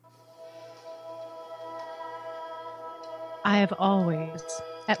I have always,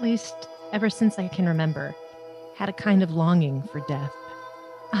 at least ever since I can remember, had a kind of longing for death.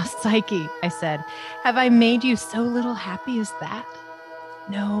 Ah, Psyche, I said, have I made you so little happy as that?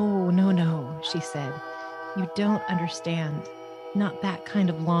 No, no, no, she said. You don't understand. Not that kind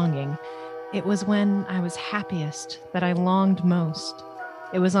of longing. It was when I was happiest that I longed most.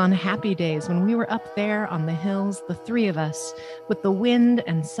 It was on happy days when we were up there on the hills, the three of us, with the wind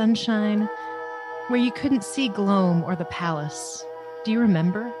and sunshine, where you couldn't see Gloam or the palace. Do you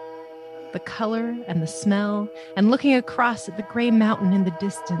remember? The color and the smell, and looking across at the gray mountain in the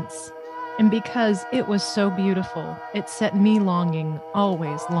distance. And because it was so beautiful, it set me longing,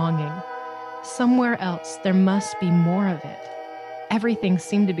 always longing. Somewhere else, there must be more of it. Everything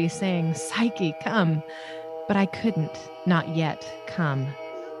seemed to be saying, Psyche, come. But I couldn't, not yet, come.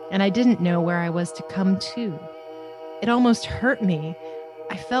 And I didn't know where I was to come to. It almost hurt me.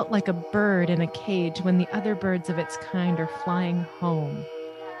 I felt like a bird in a cage when the other birds of its kind are flying home.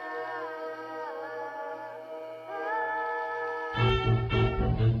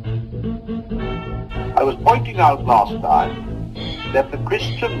 I was pointing out last time that the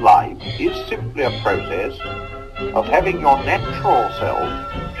Christian life is simply a process of having your natural self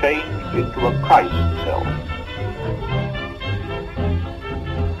changed into a Christ self.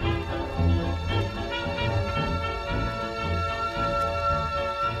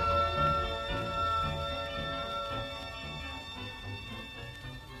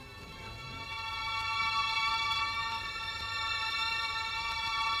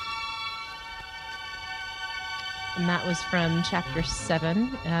 And that was from chapter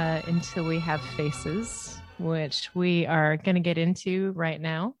 7, Until We Have Faces, which we are going to get into right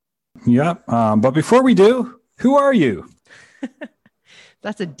now. Yep. But before we do, who are you?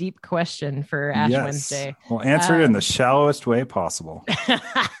 That's a deep question for Ash Wednesday. We'll answer it in the shallowest way possible.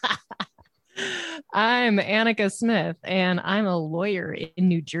 I'm Annika Smith, and I'm a lawyer in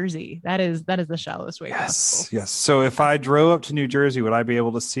New Jersey. That is the shallowest way possible. Yes. So if I drove up to New Jersey, would I be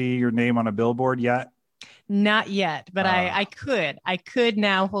able to see your name on a billboard yet? Not yet, but I could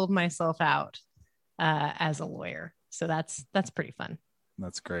now hold myself out as a lawyer. So that's pretty fun.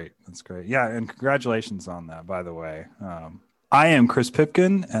 That's great. Yeah. And congratulations on that, by the way. I am Chris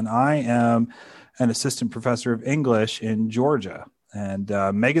Pipkin, and I am an assistant professor of English in Georgia. And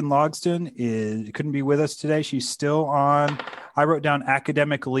Megan Logston couldn't be with us today. She's still on, I wrote down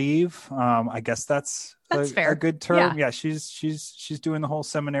academic leave. I guess that's fair. A good term. Yeah. She's doing the whole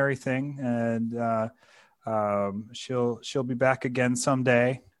seminary thing, and she'll be back again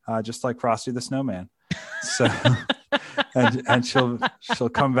someday, just like Frosty the Snowman. So, and she'll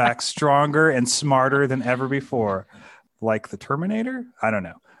come back stronger and smarter than ever before, like the Terminator. I don't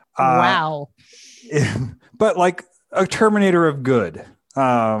know. Wow. But like a Terminator of good.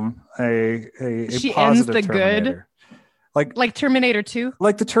 A she positive ends the Terminator. Good. Like Terminator 2?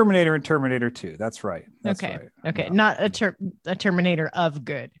 Like the Terminator in Terminator 2. That's right. Okay. No. Not a Terminator of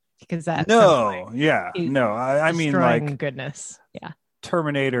good. Because that's I mean like goodness. Yeah.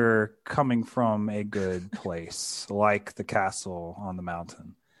 Terminator coming from a good place, like the castle on the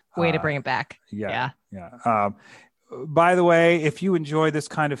mountain. Way to bring it back. Yeah. By the way, if you enjoy this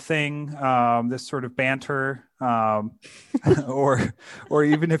kind of thing, this sort of banter, or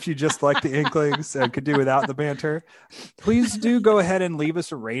even if you just like the Inklings and could do without the banter, please do go ahead and leave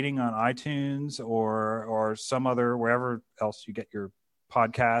us a rating on iTunes or some other, wherever else you get your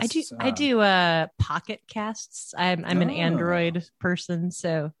podcasts. I do Pocket Casts. I'm an Android person,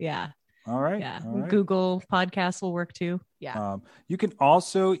 so yeah. All right. Yeah. All right. Google Podcasts will work too. Yeah. You can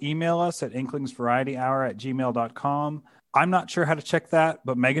also email us at inklingsvarietyhour@gmail.com. I'm not sure how to check that,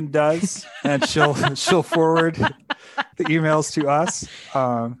 but Megan does, and she'll forward the emails to us.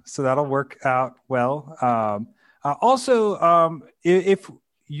 So that'll work out well. Also, if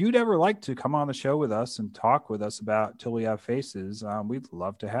you'd ever like to come on the show with us and talk with us about Till We Have Faces, we'd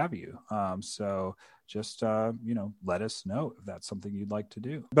love to have you. So just, let us know if that's something you'd like to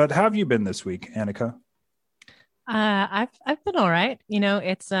do. But how have you been this week, Annika? I've been all right.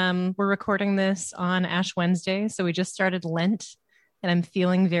 It's we're recording this on Ash Wednesday, so we just started Lent, and I'm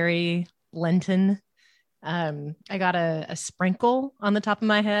feeling very Lenten. I got a sprinkle on the top of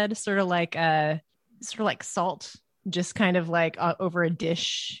my head, sort of like salt, just kind of like over a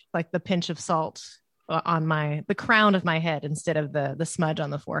dish, like the pinch of salt on the crown of my head instead of the smudge on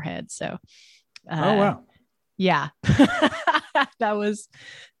the forehead. So, oh wow, yeah, that was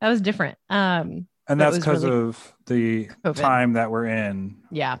different. And that's because of the COVID. time that we're in.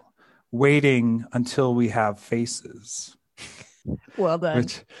 Yeah. Waiting until we have faces. Well done.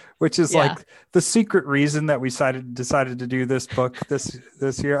 which is Yeah. like the secret reason that we decided to do this book this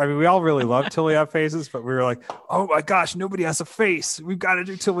year. I mean, we all really love Till We Have Faces, but we were like, oh my gosh, nobody has a face. We've got to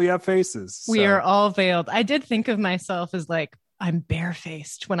do Till We Have Faces. We are all veiled. I did think of myself as like, I'm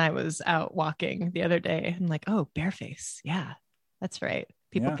barefaced when I was out walking the other day. I'm like, oh, bareface. Yeah, that's right.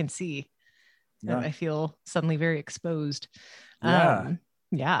 People can see. Yeah. I feel suddenly very exposed. Yeah.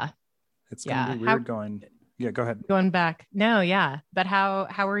 Yeah. It's going to be weird going. Yeah, go ahead. Going back. No, yeah. But how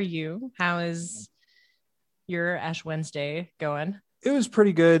are you? How is your Ash Wednesday going? It was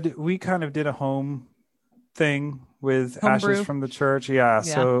pretty good. We kind of did a home thing with Homebrew. ashes from the church. Yeah.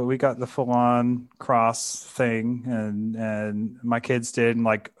 So we got the full on cross thing and my kids did. And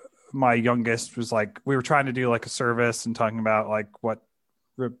like my youngest was like, we were trying to do like a service and talking about like what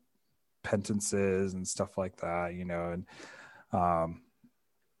repentance is and stuff like that, you know, and,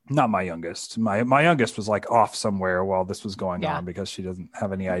 not my youngest. My youngest was like off somewhere while this was going on because she doesn't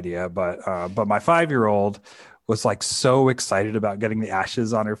have any idea. But my 5-year-old was like so excited about getting the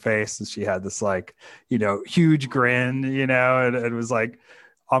ashes on her face, and she had this like, you know, huge grin, you know, and it was like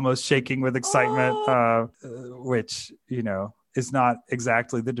almost shaking with excitement, which, you know, is not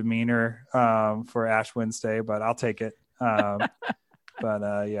exactly the demeanor for Ash Wednesday, but I'll take it. But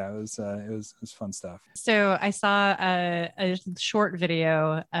yeah, it was fun stuff. So I saw a short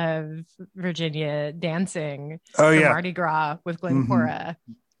video of Virginia dancing for Mardi Gras with Glencora.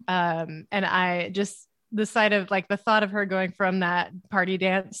 And I just, the sight of like the thought of her going from that party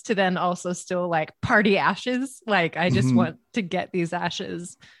dance to then also still like party ashes. Like I just want to get these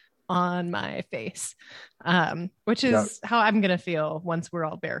ashes on my face, which is how I'm going to feel once we're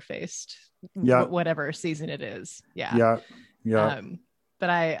all barefaced, whatever season it is. Yeah. But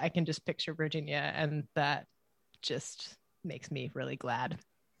I can just picture Virginia, and that just makes me really glad.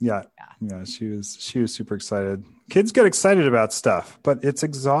 Yeah. She was super excited. Kids get excited about stuff, but it's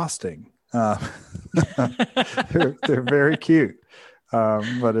exhausting. They're very cute,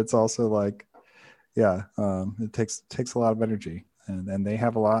 but it's also like, it takes a lot of energy, and they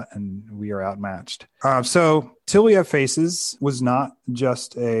have a lot, and we are outmatched. So Till We Have Faces was not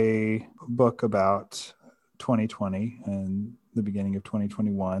just a book about 2020 and the beginning of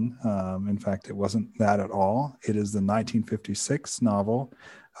 2021. In fact, it wasn't that at all. It is the 1956 novel,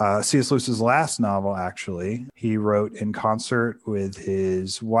 C.S. Lewis's last novel, actually. He wrote in concert with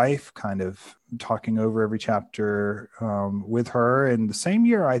his wife, kind of talking over every chapter with her. In the same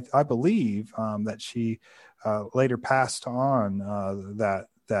year, I believe, that she later passed on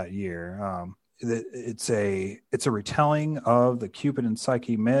that year. It's a retelling of the Cupid and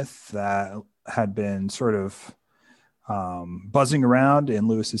Psyche myth that had been sort of buzzing around in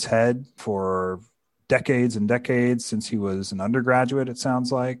Lewis's head for decades and decades since he was an undergraduate, it sounds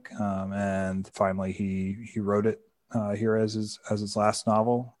like. And finally he wrote it here as his last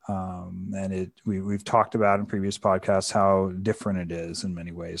novel. And we've talked about in previous podcasts how different it is in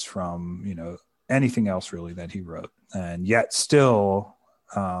many ways from, you know, anything else really that he wrote. And yet still,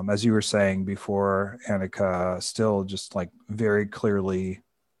 as you were saying before, Annika, still just like very clearly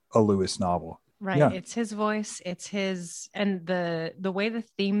a Lewis novel. Right. Yeah. It's his voice. It's his, and the way the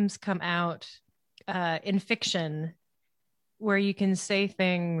themes come out in fiction, where you can say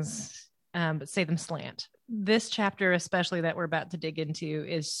things, but say them slant. This chapter, especially that we're about to dig into,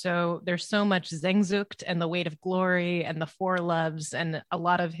 there's so much Sehnsucht and the weight of glory and the four loves and a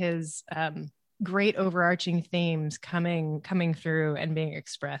lot of his great overarching themes coming through and being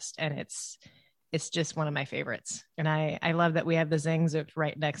expressed. And it's just one of my favorites. And I love that we have the Sehnsucht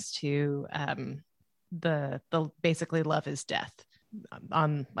right next to the basically love is death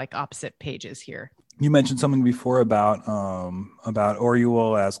on like opposite pages here. You mentioned something before about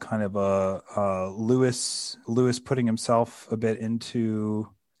Orual as kind of a Lewis putting himself a bit into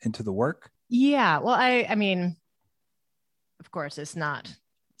the work. Yeah. Well, I mean, of course, it's not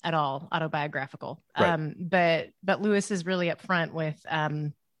at all autobiographical. Right. But Lewis is really upfront with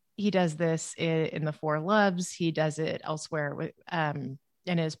he does this in the Four Loves. He does it elsewhere with in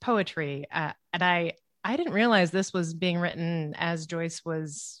his poetry. And I didn't realize this was being written as Joy,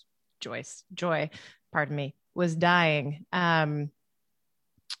 was dying.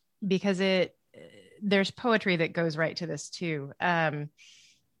 Because there's poetry that goes right to this too.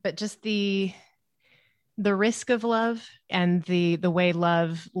 But just the risk of love and the way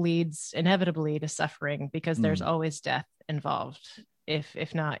love leads inevitably to suffering, because there's always death involved.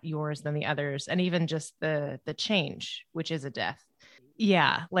 If not yours, then the others, and even just the change, which is a death.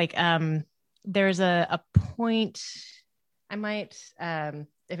 Yeah, like there's a point. I might,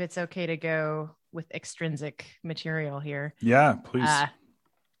 if it's okay to go with extrinsic material here. Yeah, please.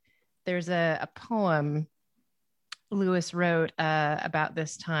 There's a poem Lewis wrote about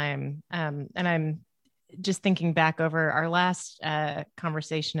this time. And I'm just thinking back over our last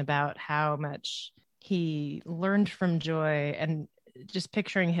conversation about how much he learned from Joy, and just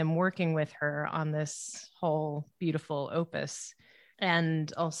picturing him working with her on this whole beautiful opus,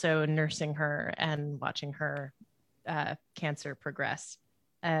 and also nursing her and watching her cancer progress.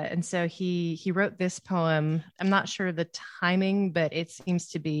 And so he wrote this poem. I'm not sure the timing, but it seems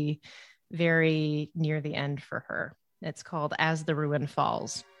to be very near the end for her. It's called As the Ruin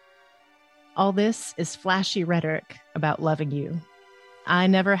Falls. All this is flashy rhetoric about loving you. I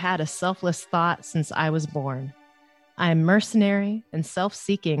never had a selfless thought since I was born. I am mercenary and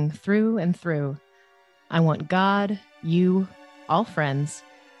self-seeking through and through. I want God, you, all friends,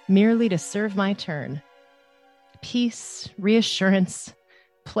 merely to serve my turn. Peace, reassurance,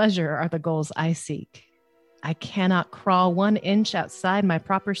 pleasure are the goals I seek. I cannot crawl 1 inch outside my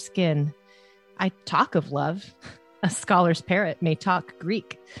proper skin. I talk of love. A scholar's parrot may talk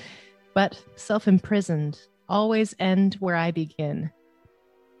Greek, but self-imprisoned always end where I begin.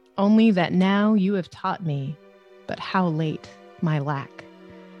 Only that now you have taught me, but how late my lack.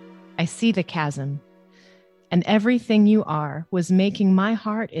 I see the chasm, and everything you are was making my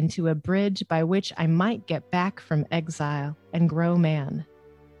heart into a bridge by which I might get back from exile and grow man.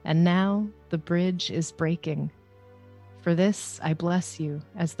 And now the bridge is breaking. For this I bless you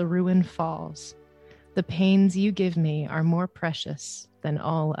as the ruin falls. The pains you give me are more precious than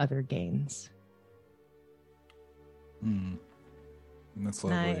all other gains. That's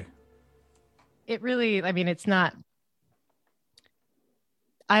lovely. It really, I mean, it's not.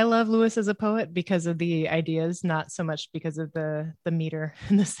 I love Lewis as a poet because of the ideas, not so much because of the meter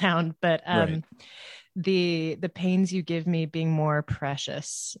and the sound, but Right. the pains you give me being more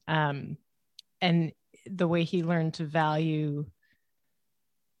precious, and the way he learned to value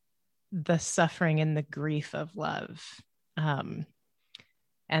the suffering and the grief of love. And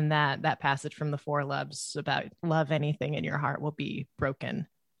that passage from the Four Loves about love anything in your heart will be broken.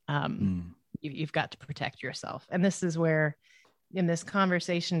 You've got to protect yourself. And this is where, in this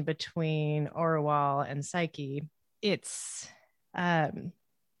conversation between Orual and Psyche, it's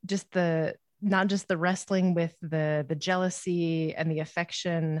just not just the wrestling with the jealousy and the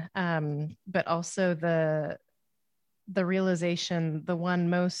affection, but also the realization, the one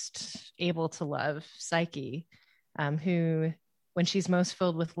most able to love, Psyche, who, when she's most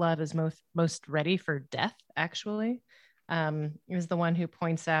filled with love, is most ready for death, actually, is the one who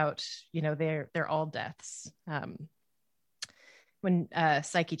points out, they're all deaths. When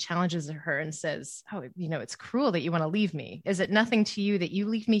Psyche challenges her and says, oh, it's cruel that you want to leave me. Is it nothing to you that you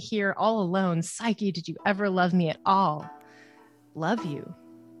leave me here all alone? Psyche, did you ever love me at all? Love you?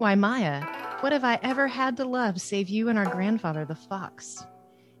 Why, Maya, what have I ever had to love save you and our grandfather, the fox?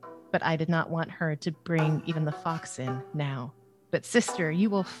 But I did not want her to bring even the fox in now. But sister,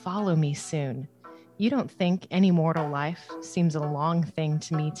 you will follow me soon. You don't think any mortal life seems a long thing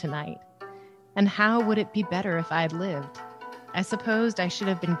to me tonight. And how would it be better if I had lived? I supposed I should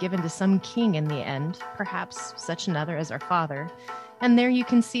have been given to some king in the end, perhaps such another as our father. And there you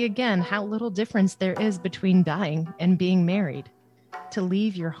can see again how little difference there is between dying and being married. To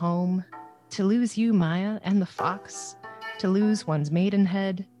leave your home, to lose you, Maya, and the fox, to lose one's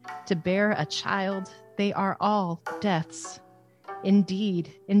maidenhead, to bear a child, they are all deaths.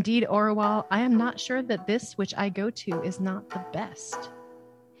 Indeed, Orual, I am not sure that this which I go to is not the best.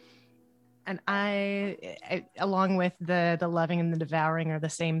 And I along with the loving and the devouring are the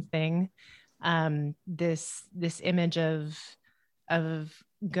same thing. This image of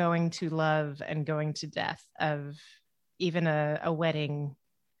going to love and going to death, of even a wedding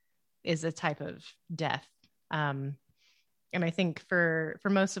is a type of death. And I think for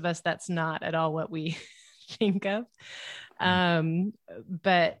most of us, that's not at all what we think of.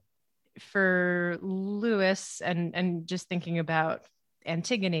 But for Lewis, and just thinking about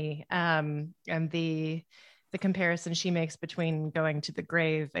Antigone, and the comparison she makes between going to the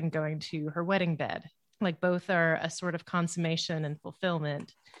grave and going to her wedding bed, like both are a sort of consummation and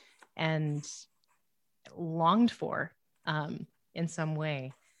fulfillment and longed for in some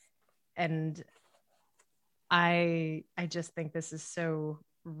way. And I just think this is so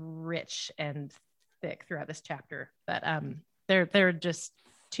rich and thick throughout this chapter, but there are just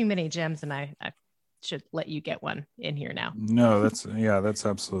too many gems, and I should let you get one in here now. No, that's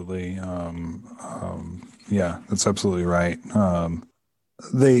absolutely that's absolutely right.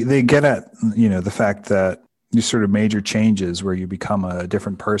 They get at the fact that these sort of major changes where you become a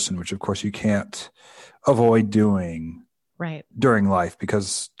different person, which of course you can't avoid doing right during life,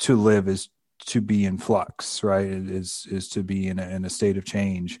 because to live is to be in flux, right? It is to be in a state of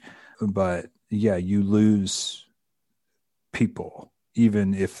change. But yeah, you lose people,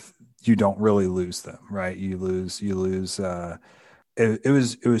 even if you don't really lose them, right? You lose. It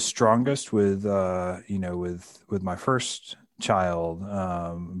was strongest with with my first child,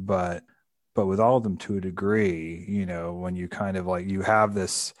 but with all of them to a degree, when you kind of like, you have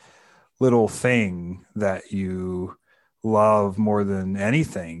this little thing that you love more than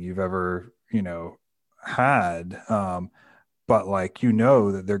anything you've ever had, but like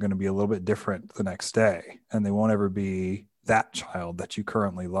that they're going to be a little bit different the next day, and they won't ever be that child that you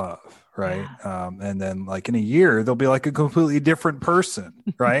currently love, right? Yeah. And then like in a year they'll be like a completely different person,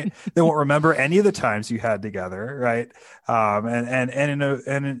 right? They won't remember any of the times you had together, right? And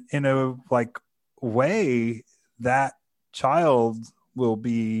in a like way, that child will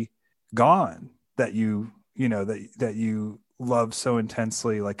be gone that that you love so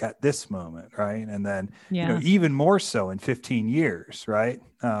intensely, like at this moment, right? And then even more so in 15 years, right?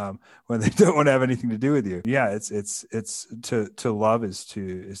 When they don't want to have anything to do with you. Yeah, it's to love is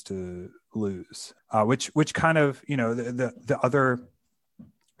to lose, which kind of the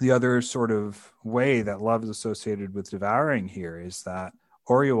other sort of way that love is associated with devouring here is that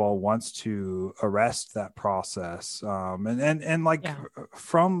Orual wants to arrest that process, and like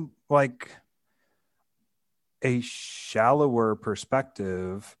from like a shallower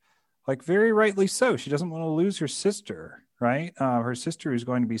perspective, like very rightly so. She doesn't want to lose her sister, right? Her sister is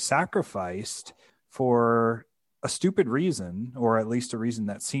going to be sacrificed for a stupid reason, or at least a reason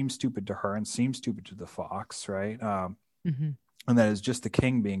that seems stupid to her and seems stupid to the fox, right? And that is just the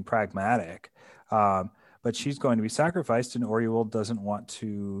king being pragmatic. But she's going to be sacrificed, and Orual doesn't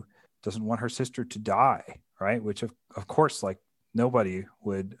want her sister to die, right? Which of course, like nobody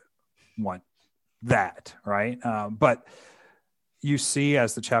would want that, right? But you see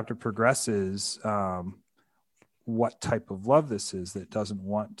as the chapter progresses, what type of love this is that doesn't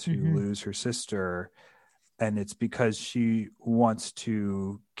want to lose her sister, and it's because she wants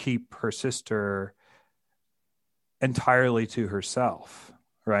to keep her sister entirely to herself,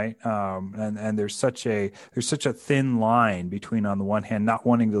 right? And there's such a thin line between, on the one hand, not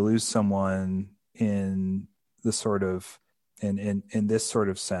wanting to lose someone in the sort of in this sort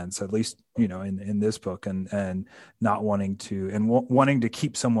of sense, at least in this book, and not wanting to, and wanting to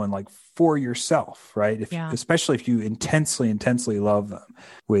keep someone like for yourself, right? Especially if you intensely love them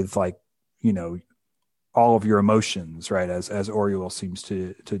with like all of your emotions, right? As Orual seems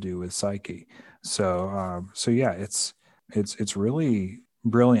to do with Psyche. So yeah, it's really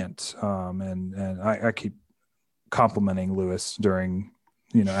brilliant, and I keep complimenting Lewis during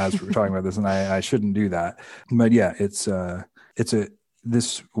as we're talking about this, and I shouldn't do that, but yeah,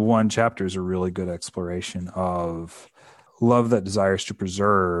 this one chapter is a really good exploration of love that desires to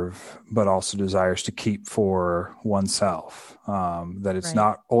preserve, but also desires to keep for oneself, that it's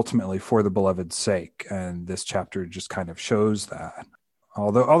not ultimately for the beloved's sake. And this chapter just kind of shows that.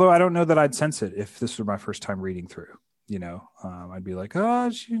 Although I don't know that I'd sense it if this were my first time reading through, I'd be like,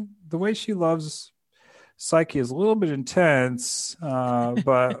 the way she loves Psyche is a little bit intense,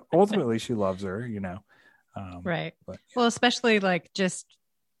 but ultimately she loves her, right. But, yeah. Well, especially like just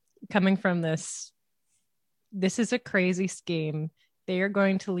coming from this is a crazy scheme. They are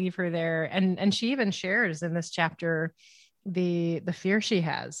going to leave her there. And she even shares in this chapter the fear she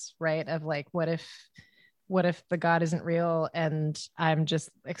has, right? Of like, what if the God isn't real and I'm just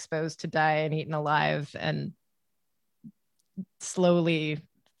exposed to die and eaten alive and slowly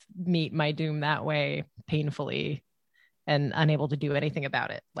meet my doom that way, painfully, and unable to do anything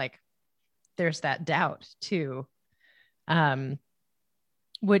about it. Like, there's that doubt too,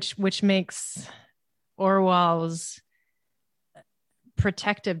 which makes Orual's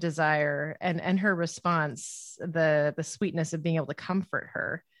protective desire and her response, the sweetness of being able to comfort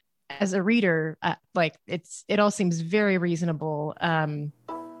her. As a reader, like it all seems very reasonable.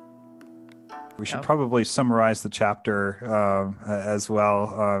 We should probably summarize the chapter as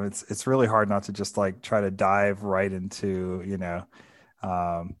well. It's really hard not to just like try to dive right into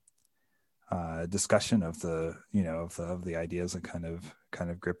discussion of the of the ideas that kind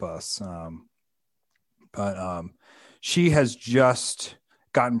of grip us. But she has just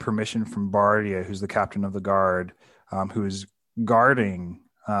gotten permission from Bardia, who's the captain of the guard, who is guarding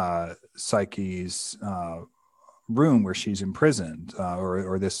Psyche's room where she's imprisoned,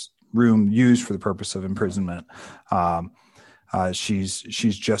 or this room used for the purpose of imprisonment. She's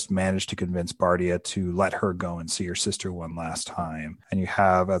just managed to convince Bardia to let her go and see her sister one last time. And you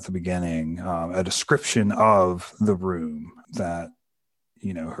have at the beginning a description of the room that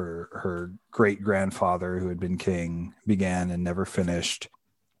her great grandfather, who had been king, began and never finished.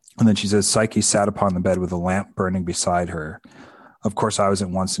 And then she says, Psyche sat upon the bed with a lamp burning beside her. Of course, I was at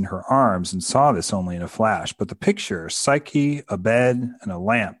once in her arms and saw this only in a flash, but the picture, Psyche, a bed, and a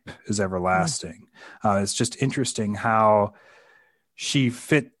lamp is everlasting. It's just interesting how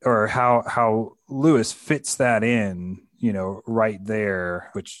how Lewis fits that in, right there,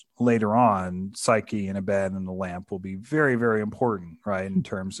 which later on, Psyche and a bed and a lamp will be very, very important, right? In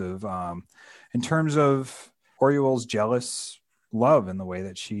terms of Orual's jealous love and the way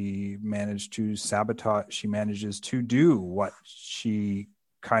that she managed to sabotage, she manages to do what she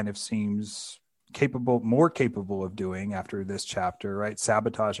kind of seems more capable of doing after this chapter, right?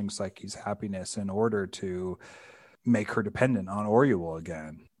 Sabotaging Psyche's happiness in order to make her dependent on Orual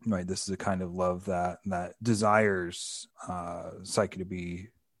again, right? This is a kind of love that desires Psyche to be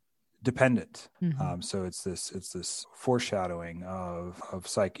dependent. So it's this foreshadowing of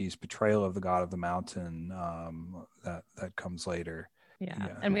Psyche's betrayal of the god of the mountain that comes later.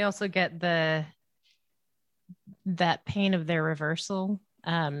 Yeah. And we also get that pain of their reversal,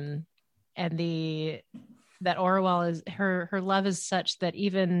 and that Orual is her love is such that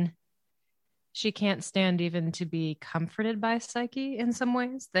even she can't stand even to be comforted by Psyche in some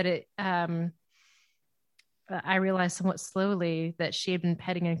ways, that I realized somewhat slowly that she had been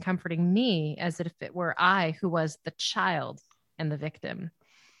petting and comforting me as if it were I who was the child and the victim.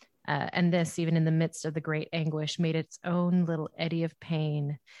 And this, even in the midst of the great anguish, made its own little eddy of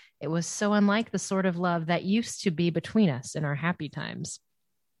pain. It was so unlike the sort of love that used to be between us in our happy times.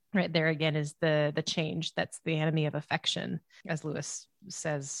 Right there again is the change that's the enemy of affection, as Lewis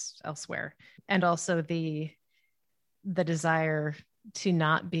says elsewhere. And also the desire to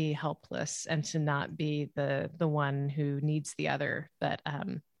not be helpless and to not be the one who needs the other, but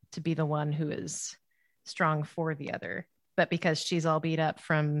to be the one who is strong for the other. But because she's all beat up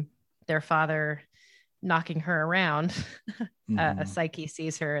from their father knocking her around, Psyche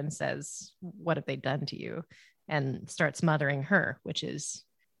sees her and says, "What have they done to you?" and starts mothering her, which is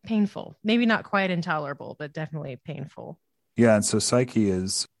painful. Maybe not quite intolerable, but definitely painful. Yeah, and so Psyche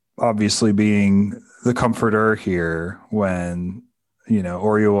is obviously being the comforter here when,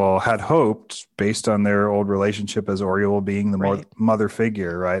 Orual had hoped, based on their old relationship as Orual being the mother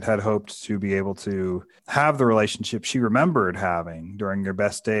figure, right, had hoped to be able to have the relationship she remembered having during their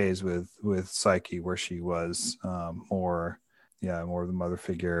best days with Psyche, where she was more the mother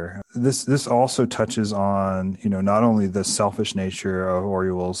figure. This also touches on, not only the selfish nature of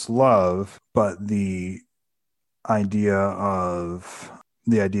Orual's love, but the idea,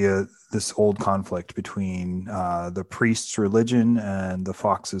 this old conflict between the priest's religion and the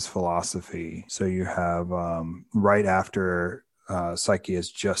fox's philosophy. So you have right after Psyche has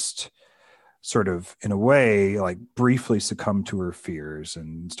just sort of, in a way, like briefly succumbed to her fears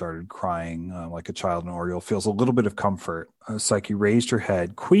and started crying like a child, and Orual feels a little bit of comfort. Psyche raised her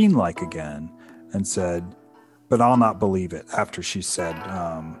head, queen-like again, and said, "But I'll not believe it." After she said,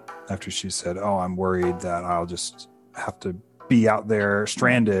 "Oh, I'm worried that I'll just have to be out there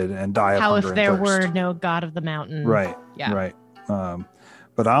stranded and die of hunger and thirst. How if there were no god of the mountain?" Right. Yeah. Right.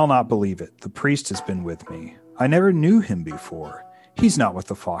 "But I'll not believe it. The priest has been with me. I never knew him before. He's not what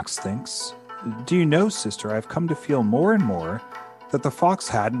the fox thinks. Do you know, sister, I've come to feel more and more that the fox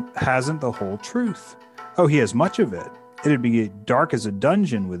hasn't the whole truth. Oh, he has much of it. It'd be dark as a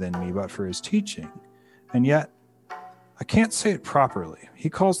dungeon within me but for his teaching. And yet, I can't say it properly. He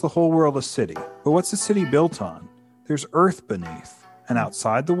calls the whole world a city. But what's a city built on? There's earth beneath. And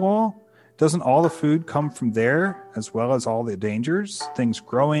outside the wall? Doesn't all the food come from there, as well as all the dangers? Things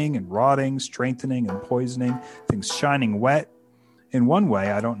growing and rotting, strengthening and poisoning, things shining wet. In one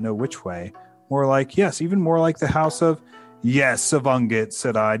way, I don't know which way. Even more like the house of..." "Yes, of Ungit,"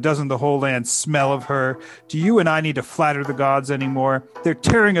 said I. "Doesn't the whole land smell of her? Do you and I need to flatter the gods anymore? They're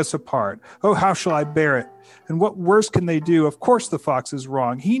tearing us apart. Oh, how shall I bear it? And what worse can they do? Of course the fox is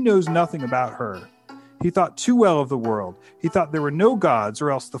wrong. He knows nothing about her. He thought too well of the world. He thought there were no gods, or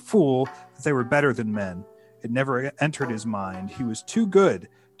else the fool, that they were better than men. It never entered his mind. He was too good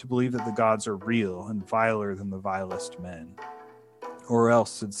to believe that the gods are real and viler than the vilest men." "Or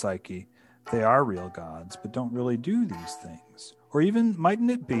else," said Psyche, "they are real gods, but don't really do these things. Or even,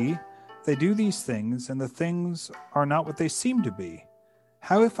 mightn't it be, they do these things, and the things are not what they seem to be?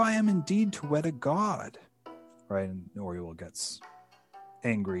 How if I am indeed to wed a god?" Right, and Orual gets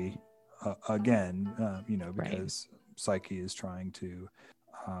angry again, because Psyche is trying to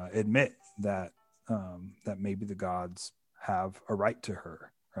admit that maybe the gods have a right to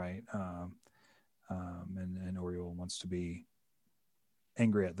her, right? And Orual wants to be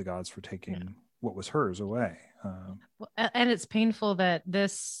angry at the gods for taking what was hers away. And it's painful that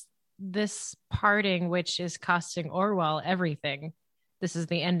this parting, which is costing Orual everything, this is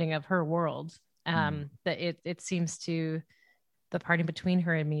the ending of her world. That it seems to the parting between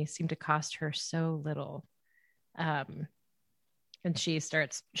her and me seemed to cost her so little. And she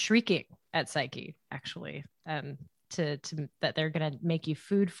starts shrieking at Psyche, actually, to that they're going to make you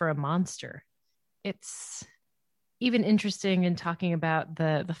food for a monster. It's even interesting in talking about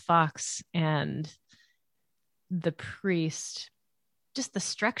the fox and the priest, just the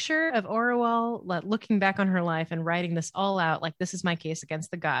structure of Orual, looking back on her life and writing this all out, like, this is my case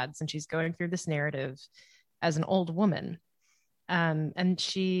against the gods. And she's going through this narrative as an old woman. And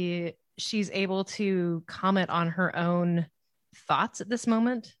she's able to comment on her own thoughts at this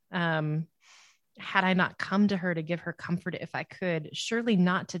moment. Had I not come to her to give her comfort if I could, surely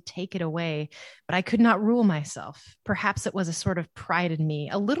not to take it away, but I could not rule myself. Perhaps it was a sort of pride in me,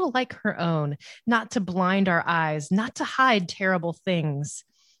 a little like her own, not to blind our eyes, not to hide terrible things,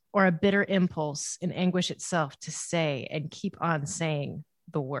 or a bitter impulse in anguish itself to say and keep on saying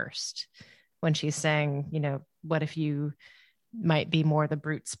the worst. When she's saying, what if you might be more the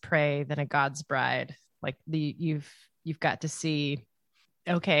brute's prey than a god's bride? Like, you've got to see,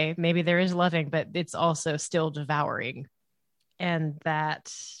 okay, maybe there is loving, but it's also still devouring. And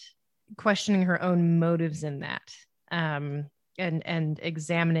that questioning her own motives in that, and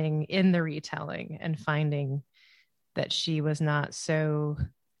examining in the retelling and finding that she was not so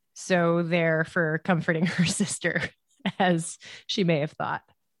there for comforting her sister as she may have thought.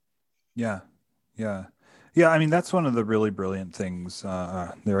 Yeah. I mean, that's one of the really brilliant things.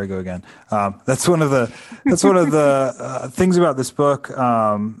 There I go again. That's one of the things about this book,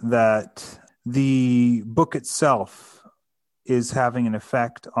 that the book itself is having an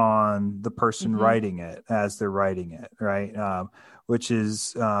effect on the person writing it as they're writing it, right? Which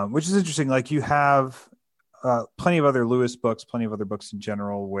is interesting. Like, you have plenty of other Lewis books, plenty of other books in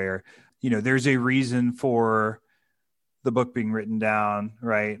general, where there's a reason for the book being written down,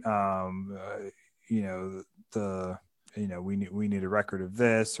 right? We need a record of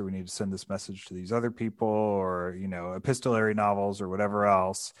this, or we need to send this message to these other people, or epistolary novels or whatever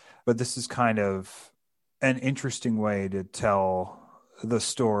else. But this is kind of an interesting way to tell the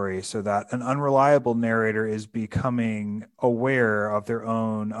story, so that an unreliable narrator is becoming aware of their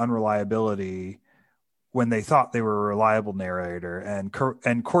own unreliability when they thought they were a reliable narrator, and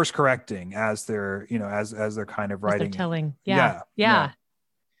course correcting as they're as they're kind of writing, telling. Yeah.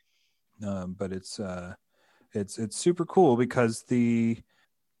 But it's super cool, because the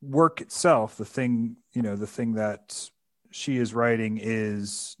work itself, the thing that she is writing,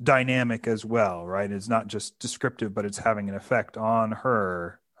 is dynamic as well, right? It's not just descriptive, but it's having an effect on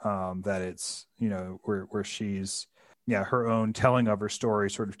her, that it's, where she's, her own telling of her story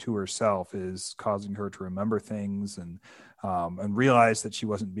sort of to herself is causing her to remember things and realize that she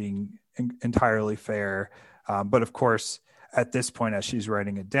wasn't being entirely fair. But of course, at this point, as she's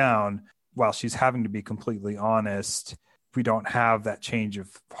writing it down, while she's having to be completely honest, we don't have that change of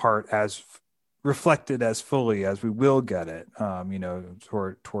heart as reflected as fully as we will get it,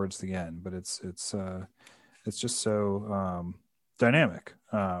 towards the end. But it's just so dynamic,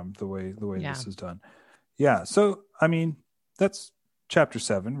 the way this is done. Yeah. So, I mean, that's chapter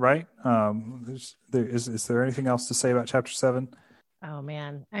 7, right? Is there anything else to say about chapter 7? Oh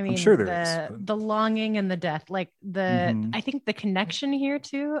man. I mean, I'm sure there is. The longing and the death, like I think the connection here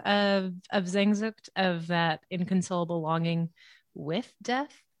too of Sehnsucht, of that inconsolable longing with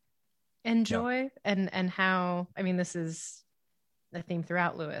death and joy, and how, I mean, this is the theme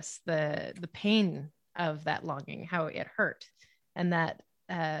throughout Lewis, the pain of that longing, how it hurt, and that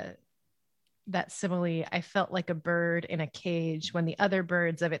simile, I felt like a bird in a cage when the other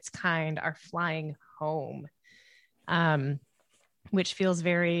birds of its kind are flying home. Which feels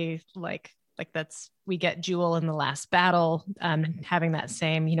very like we get Jewel in The Last Battle, having that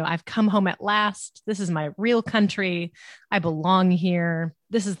same, I've come home at last. This is my real country. I belong here.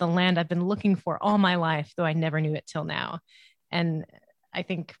 This is the land I've been looking for all my life, though I never knew it till now. And I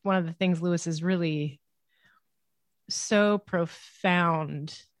think one of the things Lewis is really so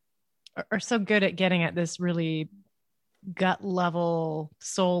profound, or so good at getting at this really gut level,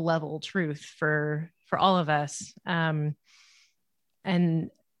 soul level truth for all of us. And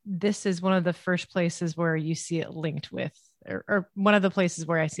this is one of the first places where you see it linked with, or one of the places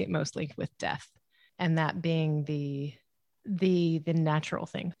where I see it most linked with death, and that being the natural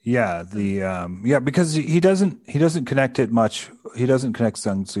thing. Yeah. Because he doesn't connect it much. He doesn't connect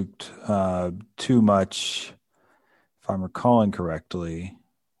Sehnsucht too much, if I'm recalling correctly,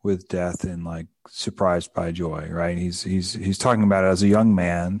 with death and like surprised by joy, right? He's talking about it as a young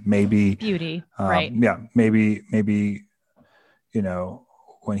man, maybe beauty, right? Yeah, maybe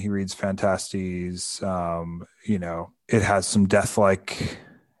when he reads Phantastes, it has some death-like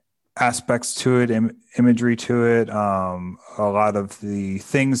aspects to it, imagery to it. A lot of the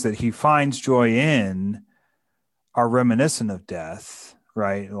things that he finds joy in are reminiscent of death,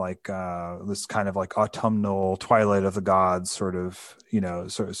 right? Like this kind of like autumnal twilight of the gods sort of,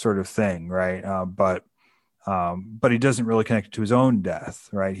 sort of thing, right? But he doesn't really connect it to his own death,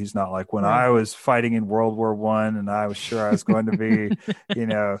 right? He's not like, when I was fighting in World War I and I was sure I was going to be,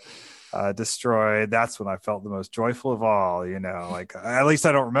 destroyed, that's when I felt the most joyful of all, like, at least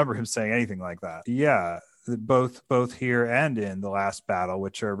I don't remember him saying anything like that. Yeah, both here and in The Last Battle,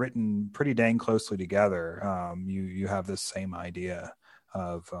 which are written pretty dang closely together, you have this same idea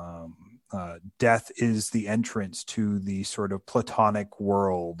of death is the entrance to the sort of Platonic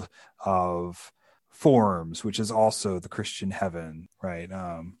world of forms, which is also the Christian heaven, right?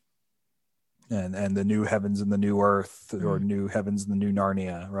 And the new heavens and the new earth, or new heavens and the new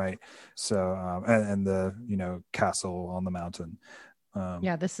Narnia, right? So and the castle on the mountain.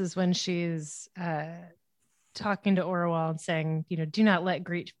 This is when she's talking to Orual and saying, do not let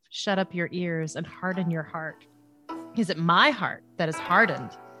grief shut up your ears and harden your heart. Is it my heart that is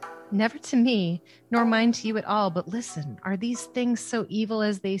hardened? Never to me, nor mine to you at all. But listen, are these things so evil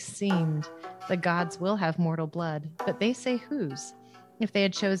as they seemed? The gods will have mortal blood, but they say whose? If they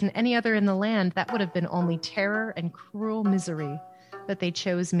had chosen any other in the land, that would have been only terror and cruel misery. But they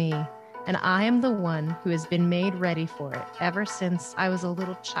chose me, and I am the one who has been made ready for it ever since I was a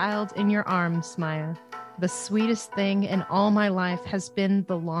little child in your arms, Maya. The sweetest thing in all my life has been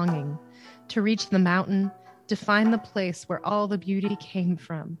the longing to reach the mountain, to find the place where all the beauty came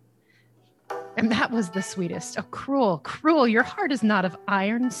from. And that was the sweetest. Oh, cruel, cruel, your heart is not of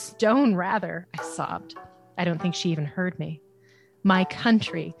iron, stone rather, I sobbed. I don't think she even heard me. My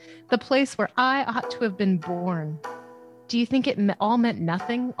country, the place where I ought to have been born. Do you think it all meant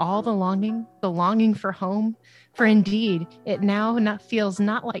nothing, all the longing for home? For indeed, it now feels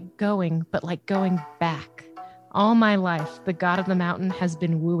not like going, but like going back. All my life, the god of the mountain has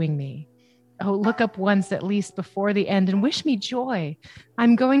been wooing me. Oh, look up once at least before the end and wish me joy.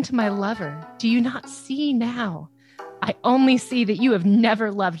 I'm going to my lover. Do you not see now? I only see that you have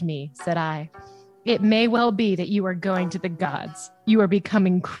never loved me, said I. It may well be that you are going to the gods. You are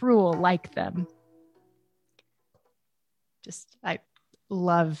becoming cruel like them. I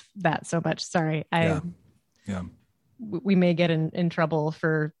love that so much. Sorry. We may get in trouble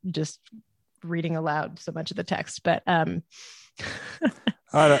for just reading aloud so much of the text, but I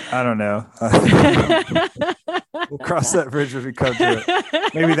don't know. We'll cross that bridge if we come to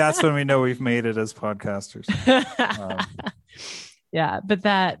it. Maybe that's when we know we've made it as podcasters. But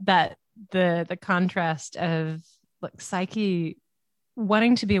that the contrast of like Psyche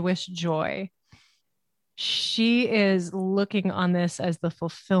wanting to be a wish joy, she is looking on this as the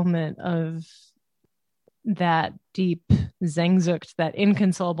fulfillment of that deep Sehnsucht, that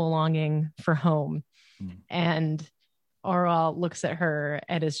inconsolable longing for home. And Orual looks at her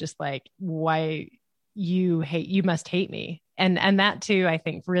and is just like, why you must hate me. And that too, I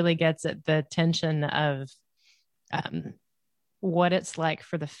think, really gets at the tension of what it's like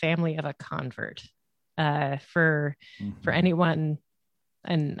for the family of a convert, for anyone.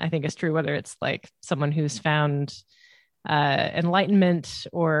 And I think it's true, whether it's like someone who's found enlightenment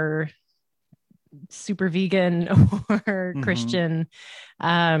or super vegan or Christian.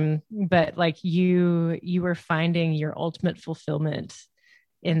 But like you are finding your ultimate fulfillment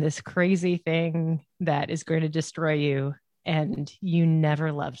in this crazy thing that is going to destroy you. And you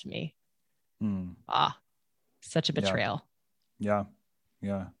never loved me. Such a betrayal. Yeah.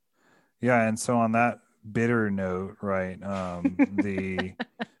 And so on that bitter note, right? I mean,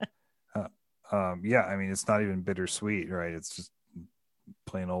 it's not even bittersweet, right? It's just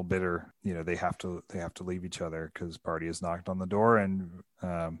plain old bitter. They have to leave each other because Barty has knocked on the door, and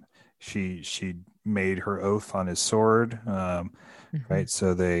she made her oath on his sword, right?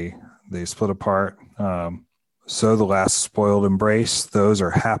 So they split apart. So the last spoiled embrace, those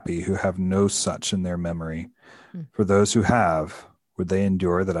are happy who have no such in their memory. For those who have, would they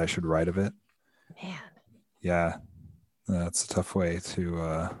endure that I should write of it? Man. Yeah, that's a tough way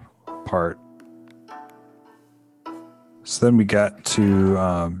to part. So then we get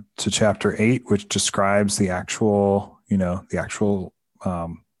to chapter 8, which describes the actual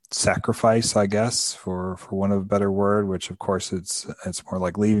sacrifice, I guess, for want of a better word, which of course it's more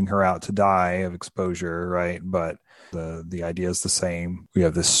like leaving her out to die of exposure, right? But the idea is the same. We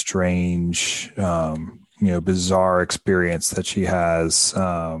have this strange, bizarre experience that she has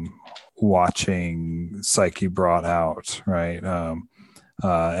watching Psyche brought out, right?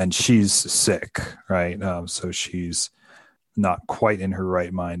 And she's sick, right? So she's not quite in her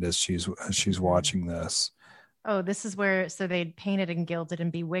right mind as she's watching this. Oh, this is where, so they'd painted and gilded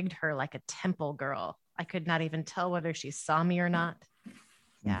and bewigged her like a temple girl. I could not even tell whether she saw me or not.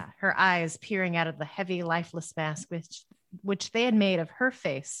 Yeah, her eyes peering out of the heavy, lifeless mask which they had made of her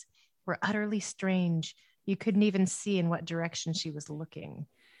face were utterly strange. You couldn't even see in what direction she was looking.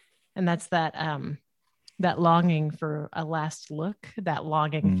 And that's that longing for a last look, that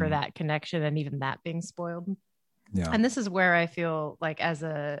longing for that connection, and even that being spoiled. Yeah. And this is where I feel like as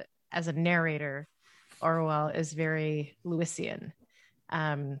a narrator, Orwell is very Lewisian.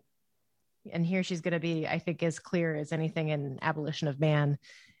 And here she's going to be, I think, as clear as anything in Abolition of Man.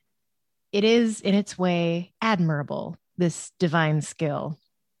 It is, in its way, admirable, this divine skill.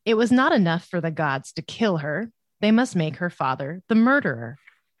 It was not enough for the gods to kill her. They must make her father the murderer.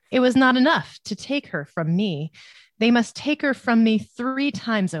 It was not enough to take her from me. They must take her from me 3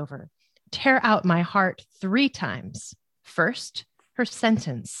 times over, tear out my heart 3 times. First, her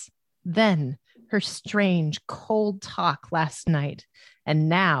sentence, then her strange, cold talk last night, and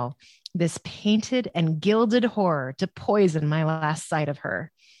now this painted and gilded horror to poison my last sight of her.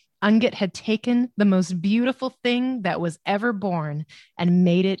 Ungit had taken the most beautiful thing that was ever born and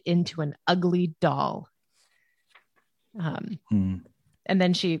made it into an ugly doll. And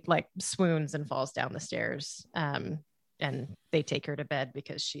then she like swoons and falls down the stairs. And they take her to bed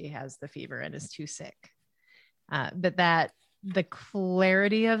because she has the fever and is too sick. But the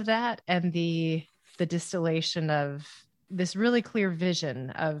clarity of that and the distillation of this really clear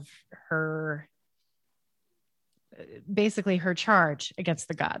vision of her, basically her charge against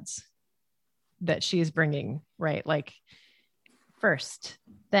the gods that she is bringing, right? Like first,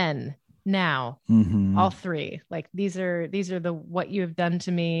 then, now, all 3. Like these are the what you have done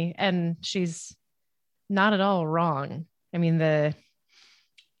to me, and she's not at all wrong. I mean, the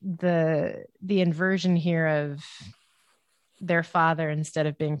inversion here of their father, instead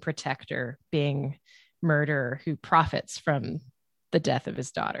of being protector, being murderer who profits from the death of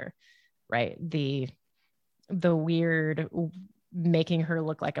his daughter, right? The weird making her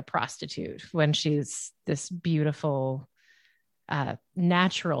look like a prostitute when she's this beautiful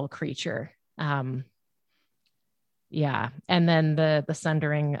natural creature. Yeah. And then the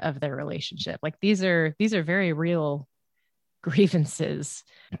sundering of their relationship. Like these are very real grievances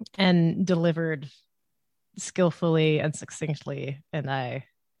and delivered skillfully and succinctly. And I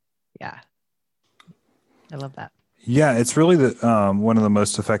love that. Yeah, it's really the one of the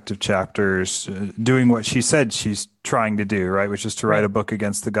most effective chapters, doing what she said she's trying to do, right? Which is to write a book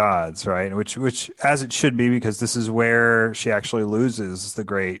against the gods, right? Which as it should be, because this is where she actually loses the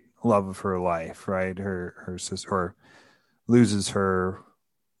great love of her life, right? Her sister, or loses her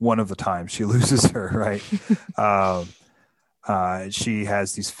one of the times she loses her, right? She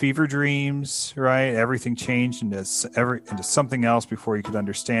has these fever dreams, right? Everything changed into something else before you could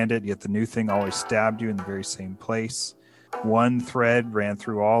understand it, yet the new thing always stabbed you in the very same place. One thread ran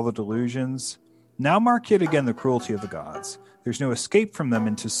through all the delusions. Now mark yet again the cruelty of the gods. There's no escape from them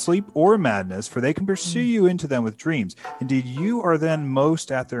into sleep or madness, for they can pursue you into them with dreams. Indeed, you are then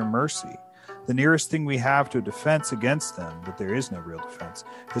most at their mercy. The nearest thing we have to a defense against them, but there is no real defense,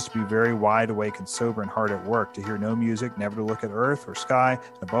 is to be very wide awake and sober and hard at work, to hear no music, never to look at earth or sky,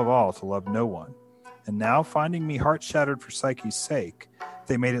 and above all, to love no one. And now, finding me heart-shattered for Psyche's sake,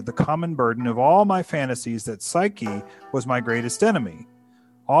 they made it the common burden of all my fantasies that Psyche was my greatest enemy.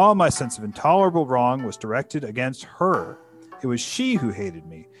 All my sense of intolerable wrong was directed against her. It was she who hated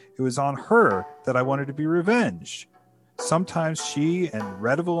me. It was on her that I wanted to be revenged. Sometimes she and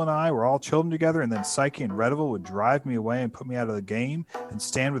Redival and I were all children together, and then Psyche and Redival would drive me away and put me out of the game and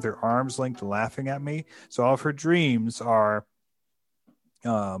stand with their arms linked laughing at me. So all of her dreams are,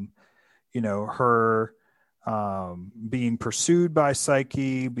 her being pursued by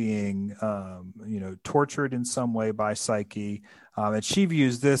Psyche, being, tortured in some way by Psyche. And she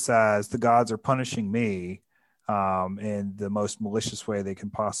views this as the gods are punishing me in the most malicious way they can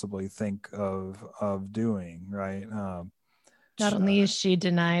possibly think of doing, right? Not only is she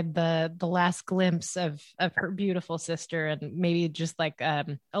denied the last glimpse of her beautiful sister, and maybe just like a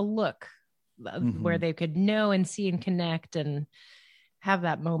look where they could know and see and connect and have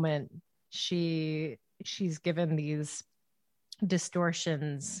that moment, she's given these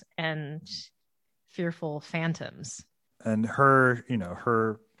distortions and fearful phantoms. And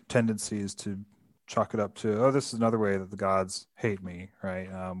her tendency is to chalk it up to, this is another way that the gods hate me, right?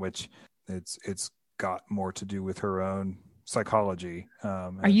 Which it's got more to do with her own psychology.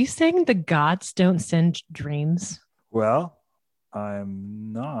 Are you saying the gods don't send dreams? Well,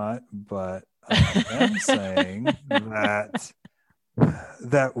 I'm not, but I am saying that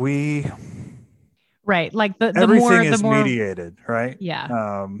we Right. Like the everything more, is the more mediated, right?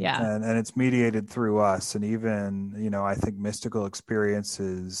 Yeah. Yeah. And it's mediated through us. And even, I think mystical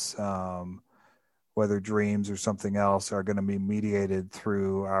experiences, whether dreams or something else, are going to be mediated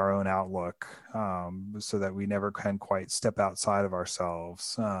through our own outlook, so that we never can quite step outside of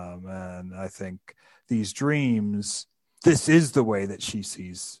ourselves. And I think these dreams, this is the way that she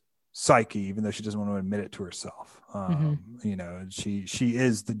sees Psyche, even though she doesn't want to admit it to herself. She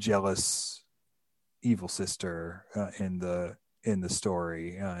is the jealous evil sister in the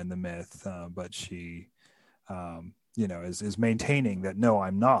story, in the myth, but she is maintaining that, no,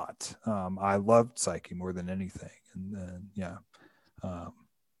 I'm not. I loved Psyche more than anything. And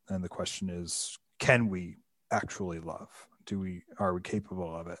and the question is, can we actually love? Are we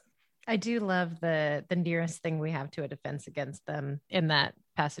capable of it? I do love the nearest thing we have to a defense against them in that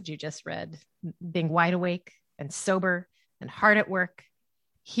passage you just read, being wide awake and sober and hard at work,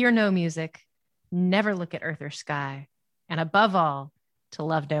 hear no music, never look at earth or sky, and above all, to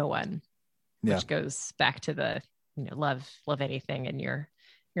love no one. Which goes back to the love anything and your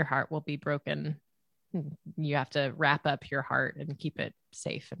heart will be broken. You have to wrap up your heart and keep it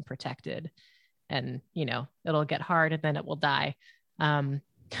safe and protected, and it'll get hard and then it will die,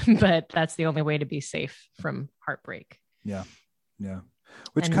 but that's the only way to be safe from heartbreak.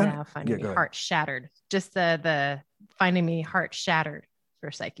 Which and kind now of finding me heart shattered, just the finding me heart shattered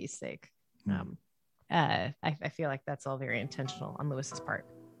for Psyche's sake. I feel like that's all very intentional on Lewis's part.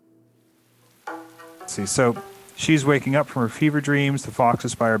 See, so she's waking up from her fever dreams. The fox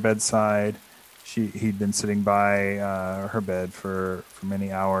is by her bedside. He'd been sitting by her bed for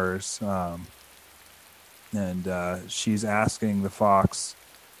many hours, and she's asking the fox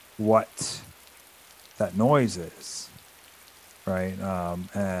what that noise is, right?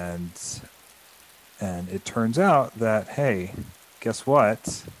 And it turns out that, hey, guess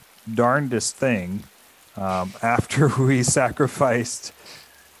what? Darndest thing. After we sacrificed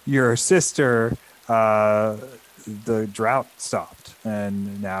your sister, the drought stopped,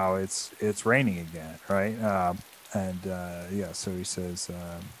 and now it's raining again, right? So he says,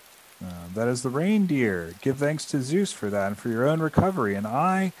 that is the reindeer. Give thanks to Zeus for that and for your own recovery.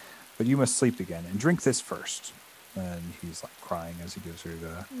 But you must sleep again and drink this first. And he's like crying as he gives her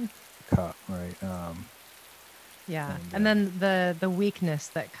the cup, right? And then the weakness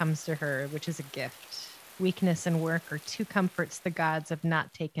that comes to her, which is a gift. Weakness and work are two comforts the gods have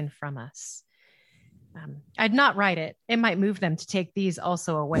not taken from us. I'd not write it. It might move them to take these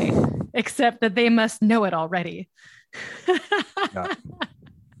also away, except that they must know it already.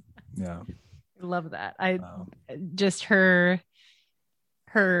 Yeah. I love that. Just her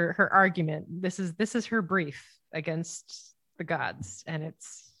argument. This is her brief against the gods, and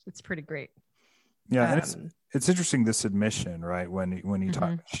it's pretty great. Yeah, and it's interesting, this admission, right? When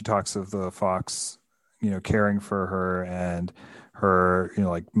she talks of the fox, caring for her, and her,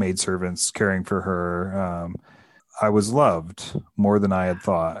 like maidservants caring for her. I was loved more than I had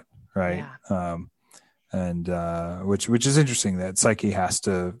thought, right? Yeah. Which is interesting, that Psyche has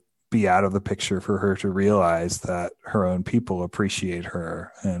to be out of the picture for her to realize that her own people appreciate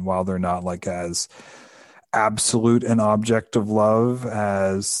her, and while they're not like as absolute an object of love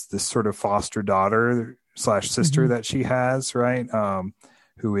as this sort of foster daughter / sister that she has, right?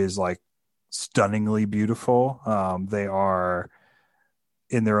 Who is like stunningly beautiful. They are,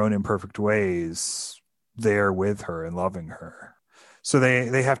 in their own imperfect ways, there with her and loving her. So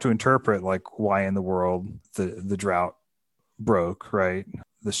they have to interpret, like, why in the world the drought broke, right?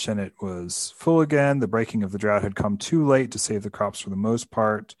 The Shenet was full again. The breaking of the drought had come too late to save the crops for the most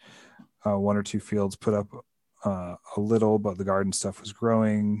part. One or two fields put up a little, but the garden stuff was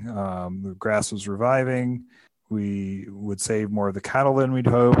growing. The grass was reviving. We would save more of the cattle than we'd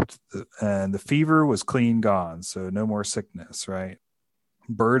hoped. And the fever was clean gone, so no more sickness, right?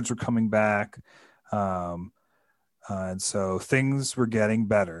 Birds were coming back. And so things were getting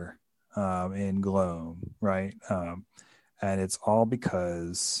better in Gloam, right? And it's all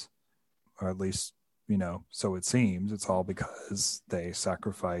because, or at least, so it seems, it's all because they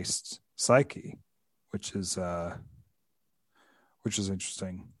sacrificed Psyche, which is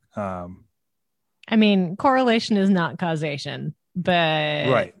interesting. I mean, correlation is not causation,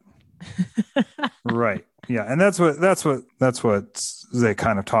 but right. Yeah. And that's what they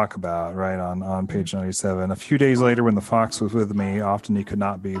kind of talk about, right? On page 97. A few days later, when the fox was with me, often he could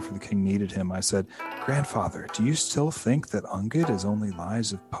not be, for the king needed him, I said, "Grandfather, do you still think that Ungid is only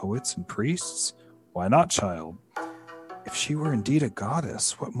lies of poets and priests? Why not, child? If she were indeed a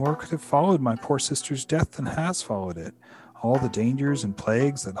goddess, what more could have followed my poor sister's death than has followed it? All the dangers and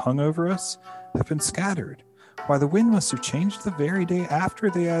plagues that hung over us have been scattered. Why, the wind must have changed the very day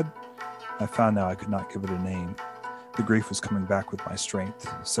after they had I found now I could not give it a name. The grief was coming back with my strength.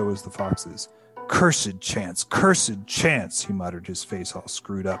 So was the fox's. Cursed chance, he muttered, his face all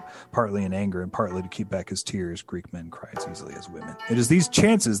screwed up, partly in anger and partly to keep back his tears. Greek men cry as easily as women. It is these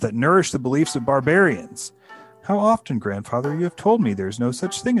chances that nourish the beliefs of barbarians. How often, grandfather, you have told me there is no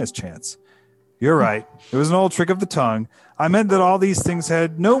such thing as chance. You're right. It was an old trick of the tongue. I meant that all these things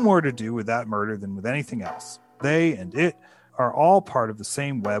had no more to do with that murder than with anything else. They and it are all part of the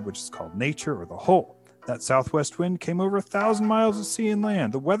same web, which is called nature or the whole. That southwest wind came over 1,000 miles of sea and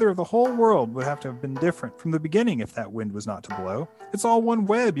land. The weather of the whole world would have to have been different from the beginning if that wind was not to blow. It's all one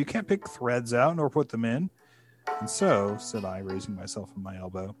web. You can't pick threads out nor put them in. And so, said I, raising myself on my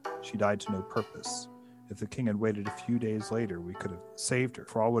elbow, she died to no purpose. If the king had waited a few days later, we could have saved her,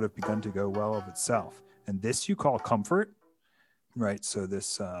 for all would have begun to go well of itself. And this you call comfort? Right, so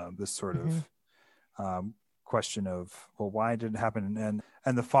this sort of question of, well, why did it happen?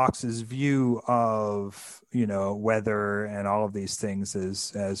 And the fox's view of, weather and all of these things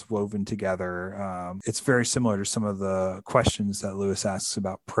as woven together. It's very similar to some of the questions that Lewis asks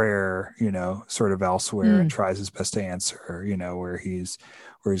about prayer, sort of elsewhere, and tries his best to answer, where he's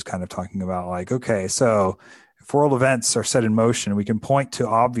kind of talking about like, okay, so if world events are set in motion, we can point to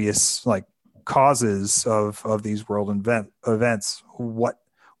obvious like causes of these world events. What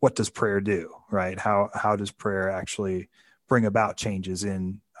does prayer do, right? How does prayer actually bring about changes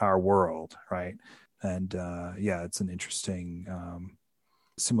in our world, right? And it's an interesting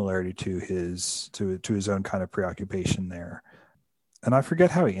similarity to his own kind of preoccupation there. And I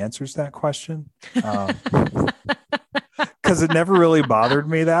forget how he answers that question, because it never really bothered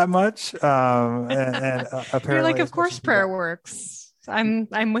me that much. And apparently, you're like, of course, prayer works.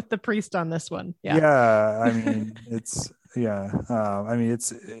 I'm with the priest on this one. Yeah. Yeah. I mean, it's. Yeah.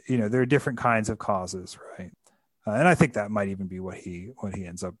 It's, there are different kinds of causes, right? And I think that might even be what he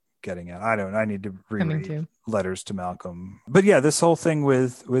ends up getting at. I need to reread Letters to Malcolm. But yeah, this whole thing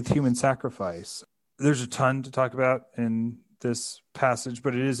with human sacrifice, there's a ton to talk about in this passage,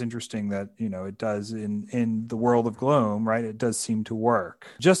 but it is interesting that, it does in the world of Gloam, right? It does seem to work.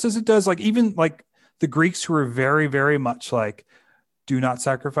 Just as it does, like, even like the Greeks who are very, very much like, do not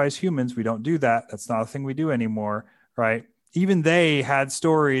sacrifice humans. We don't do that. That's not a thing we do anymore. Right. Even they had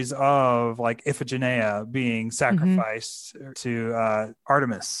stories of like Iphigenia being sacrificed to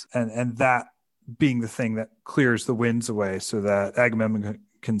Artemis and that being the thing that clears the winds away so that Agamemnon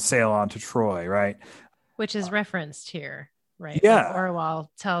can sail on to Troy. Right. Which is referenced here. Right. Yeah. Like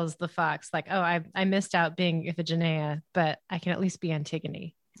Orwell tells the fox like, oh, I missed out being Iphigenia, but I can at least be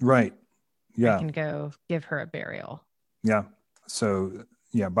Antigone. Right. Yeah. I can go give her a burial. Yeah. So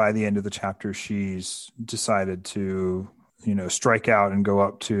by the end of the chapter, she's decided to, strike out and go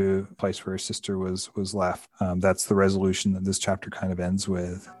up to a place where her sister was left. That's the resolution that this chapter kind of ends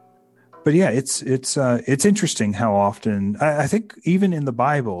with. But yeah, it's interesting how often I think even in the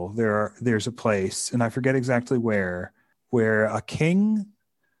Bible there's a place, and I forget exactly where a king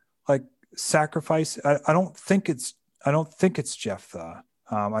like sacrifice. I don't think it's Jephthah.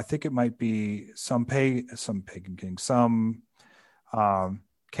 I think it might be some pagan king, some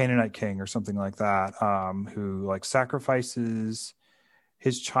Canaanite king or something like that, who like sacrifices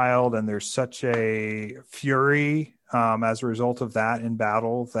his child, and there's such a fury as a result of that in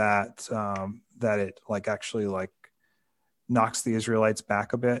battle that it like actually like knocks the Israelites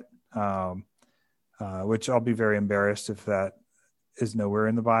back a bit, which I'll be very embarrassed if that is nowhere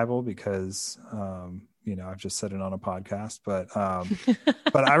in the Bible, because I've just said it on a podcast, but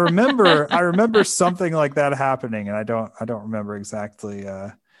I remember something like that happening, and I don't remember exactly.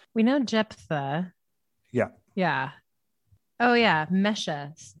 We know Jephthah. Yeah. Yeah. Oh yeah,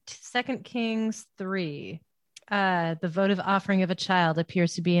 Mesha. 2 Kings 3. The votive offering of a child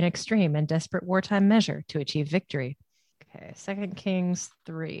appears to be an extreme and desperate wartime measure to achieve victory. Okay, 2 Kings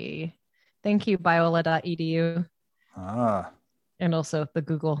 3. Thank you, Biola.edu. And also the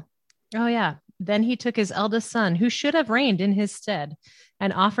Google. Oh yeah. Then he took his eldest son, who should have reigned in his stead,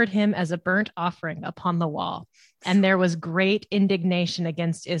 and offered him as a burnt offering upon the wall. And there was great indignation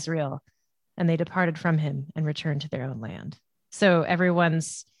against Israel, and they departed from him and returned to their own land. So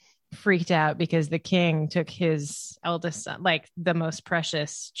everyone's freaked out because the king took his eldest son, like the most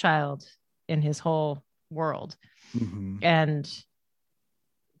precious child in his whole world, and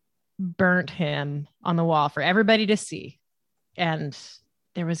burnt him on the wall for everybody to see. And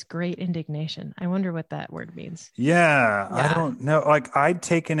there was great indignation. I wonder what that word means. Yeah. I don't know. Like I'd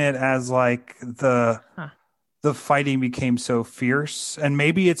taken it as like the the fighting became so fierce, and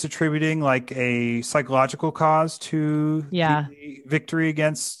maybe it's attributing like a psychological cause to Yeah. the victory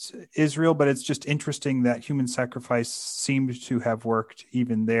against Israel, but it's just interesting that human sacrifice seems to have worked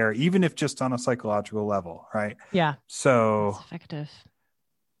even there, even if just on a psychological level, right? Yeah. So It's effective.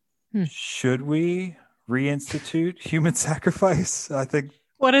 should we reinstitute human sacrifice? I think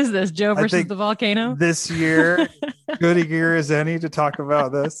What is this, Joe versus think the volcano? this year, good a year as any to talk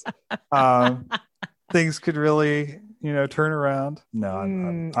about this. Things could really, turn around. No,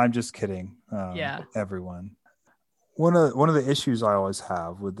 I'm just kidding. Yeah. Everyone. One of the issues I always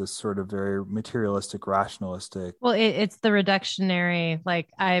have with this sort of very materialistic, rationalistic. Well, it's the reductionary. Like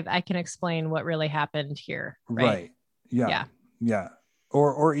I can explain what really happened here. Right. Yeah.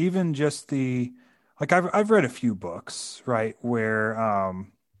 Or even just the, like I've read a few books, right, where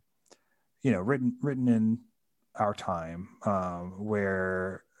written in our time,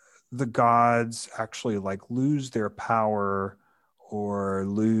 where the gods actually like lose their power or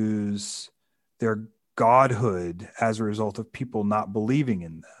lose their godhood as a result of people not believing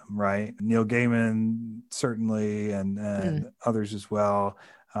in them, right? Neil Gaiman certainly, and others as well,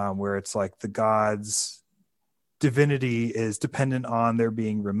 where it's like the gods' divinity is dependent on their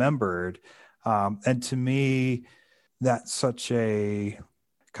being remembered. And to me, that's such a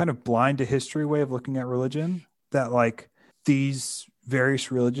kind of blind to history way of looking at religion, that like these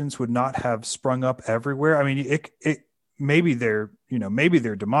various religions would not have sprung up everywhere. I mean, it maybe they're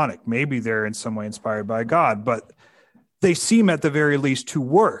demonic, maybe they're in some way inspired by God, but they seem at the very least to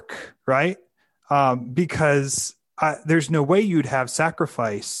work, right? Because there's no way you'd have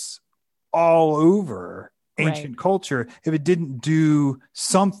sacrifice all over ancient culture if it didn't do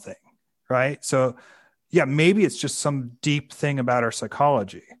something, right? So yeah, maybe it's just some deep thing about our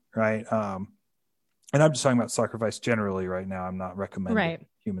psychology, right? And I'm just talking about sacrifice generally right now. I'm not recommending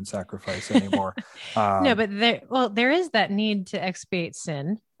human sacrifice anymore. No, but there is that need to expiate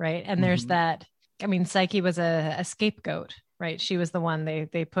sin, right? And there's that. I mean, Psyche was a scapegoat, right? She was the one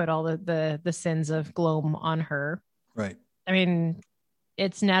they put all the sins of Glom on her, right? I mean,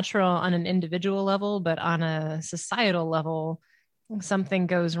 it's natural on an individual level, but on a societal level, something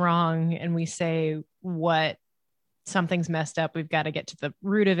goes wrong, and we say, "What? Something's messed up. We've got to get to the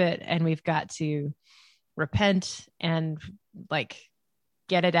root of it, and we've got to repent and like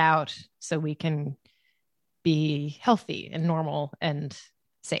get it out so we can be healthy and normal and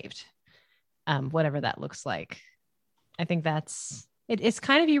saved, whatever that looks like." I think that's it's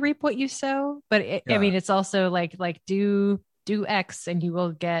kind of, you reap what you sow, but I mean, it's also like do X and you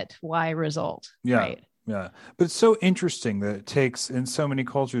will get Y result. Right. Yeah. But it's so interesting that it takes, in so many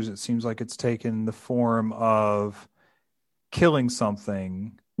cultures, it seems like it's taken the form of killing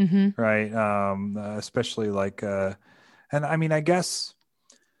something, right? Especially like, and I mean, I guess,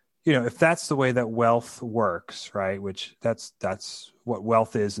 if that's the way that wealth works, right? Which that's what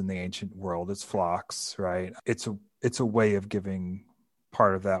wealth is in the ancient world. It's flocks, right? It's a way of giving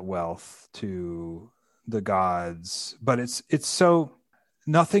part of that wealth to the gods, but it's so,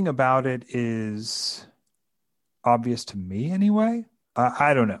 nothing about it is obvious to me anyway.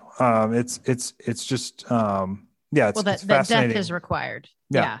 I don't know. It's just, it's fascinating. That death is required.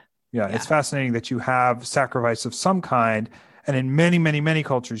 Yeah. It's fascinating that you have sacrifice of some kind, and in many, many, many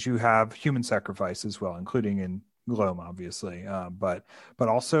cultures you have human sacrifice as well, including in Glom, obviously. But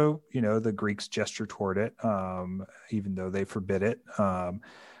also, the Greeks gesture toward it, even though they forbid it.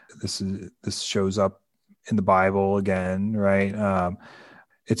 This shows up in the Bible again, right?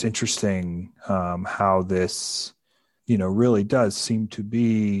 It's interesting how this, really does seem to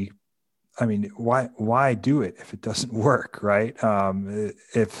be. I mean, why do it if it doesn't work, right?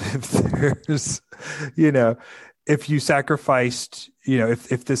 If there's, if you sacrificed,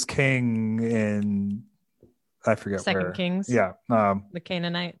 if this king in, I forget Second Kings, the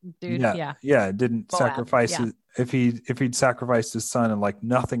Canaanite dude, didn't Moab, sacrifice it. If he'd sacrificed his son and like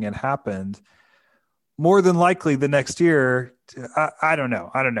nothing had happened, more than likely the next year, I don't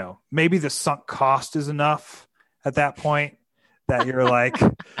know. Maybe the sunk cost is enough at that point that you're like,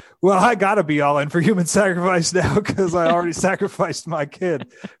 well, I got to be all in for human sacrifice now because I already sacrificed my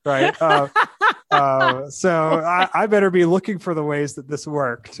kid, right? So I better be looking for the ways that this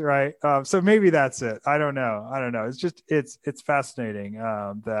worked, right? So maybe that's it. I don't know. It's just it's fascinating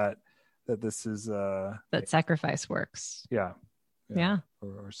that this is that sacrifice works. Yeah.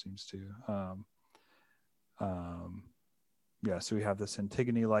 Or seems to. So we have this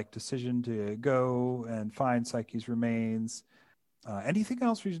Antigone-like decision to go and find Psyche's remains. Anything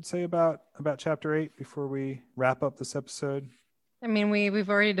else we should say about chapter 8 before we wrap up this episode? I mean, we've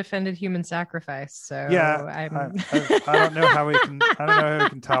already defended human sacrifice, so I don't know how we can. I don't know how we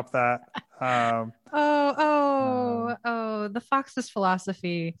can top that. The fox's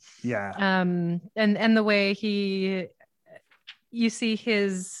philosophy. Yeah. And the way you see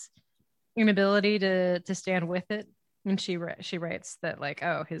his inability to stand with it. And she writes that like,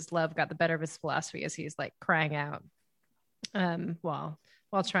 oh, his love got the better of his philosophy as he's like crying out while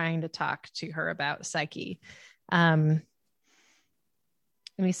trying to talk to her about Psyche. And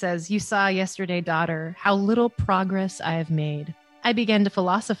he says, "You saw yesterday, daughter, how little progress I have made. I began to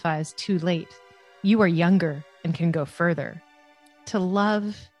philosophize too late. You are younger and can go further. To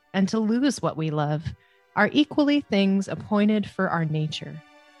love and to lose what we love are equally things appointed for our nature.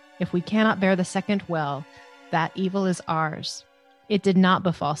 If we cannot bear the second well, that evil is ours. It did not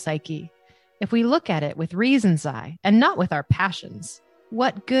befall Psyche. If we look at it with reason's eye and not with our passions,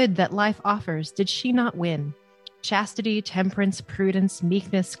 what good that life offers did she not win? Chastity, temperance, prudence,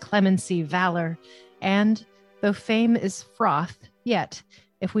 meekness, clemency, valor, and, though fame is froth, yet,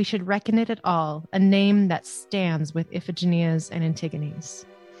 if we should reckon it at all, a name that stands with Iphigenia's and Antigone's."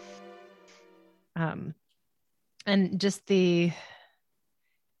 And just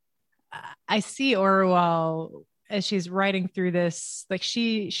I see Orual as she's writing through this, like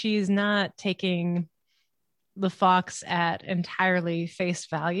she's not taking the fox at entirely face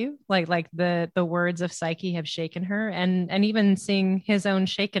value. Like the words of Psyche have shaken her, and even seeing his own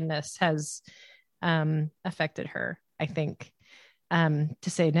shakenness has affected her, I think. To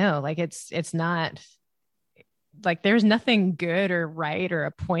say no, like it's not like there's nothing good or right or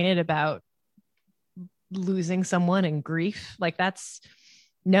appointed about losing someone in grief. Like that's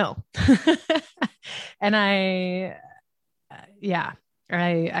no. And I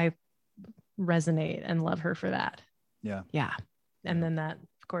resonate and love her for that. Yeah. And then that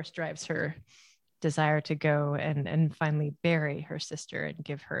of course drives her desire to go and finally bury her sister and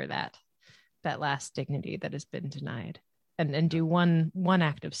give her that last dignity that has been denied, and do one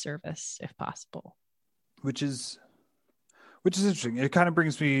act of service if possible. Which is interesting. It kind of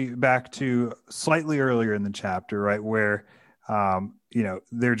brings me back to slightly earlier in the chapter, right, where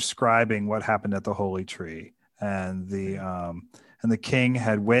they're describing what happened at the holy tree, and the king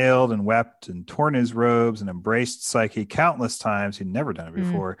had wailed and wept and torn his robes and embraced Psyche countless times. He'd never done it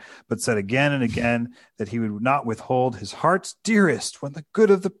before, but said again and again that he would not withhold his heart's dearest when the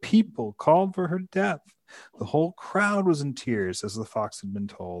good of the people called for her death. The whole crowd was in tears, as the fox had been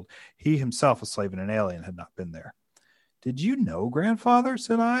told. He himself, a slave and an alien, had not been there. "Did you know, grandfather,"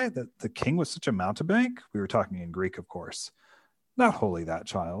 said I, "that the king was such a mountebank?" We were talking in Greek, of course. "Not wholly that,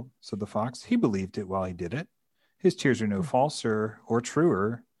 child," said the fox. "He believed it while he did it. His tears are no falser or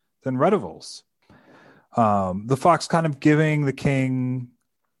truer than Redival's." The fox kind of giving the king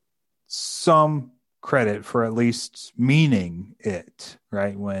some credit for at least meaning it,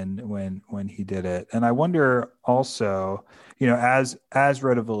 right, when he did it. And I wonder also, as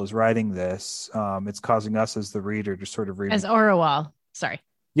Redival is writing this, it's causing us as the reader to sort of read as Orual. Sorry.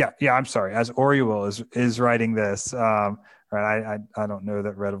 Yeah, I'm sorry. As Orual is writing this, right? I don't know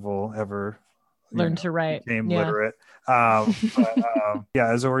that Redival ever learned to write, became literate. As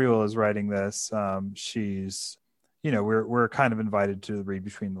Orual is writing this, she's, we're kind of invited to read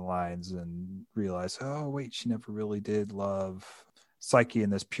between the lines and realize, oh wait, she never really did love Psyche in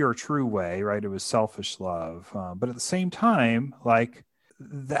this pure, true way, right? It was selfish love, but at the same time, like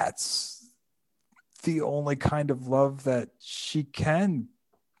that's the only kind of love that she can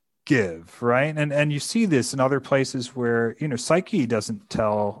give, right? And you see this in other places where Psyche doesn't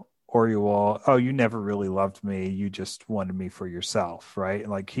tell Orual, "Oh, you never really loved me, you just wanted me for yourself," right?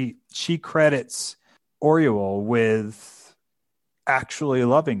 Like she credits Orual with actually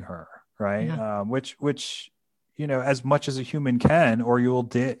loving her, right? Yeah. Which as much as a human can, Orual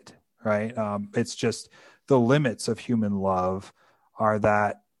did, right? It's just the limits of human love are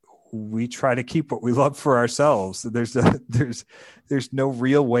that we try to keep what we love for ourselves. There's no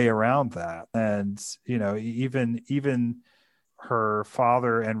real way around that. And even her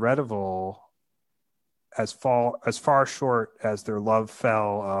father and Redival, as far short as their love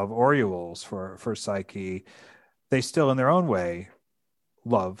fell of Orual's for Psyche, they still in their own way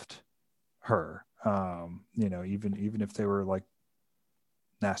loved her. Even if they were like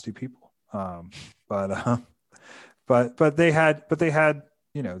nasty people. But they had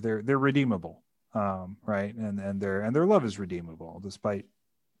they're redeemable, right? And their love is redeemable despite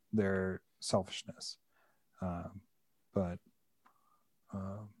their selfishness. But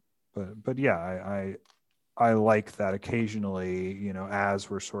yeah, I like that occasionally, as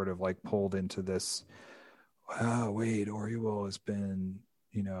we're sort of like pulled into this, oh wait, Orual has been,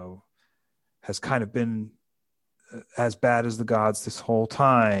 has kind of been as bad as the gods this whole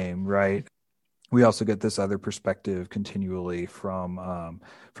time, right? we also get this other perspective continually from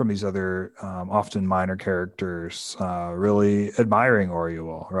these other often minor characters really admiring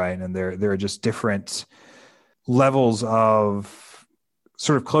Oriol, right? And there are just different levels of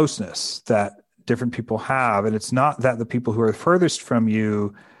sort of closeness that different people have, and it's not that the people who are furthest from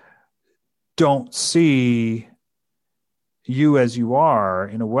you don't see you as you are.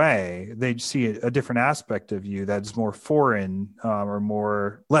 In a way, they see a different aspect of you that's more foreign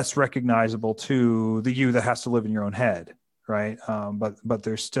or less recognizable to the you that has to live in your own head, right? But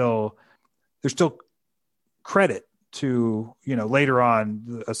there's still credit to, later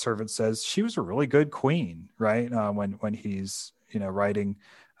on a servant says she was a really good queen, right? When he's writing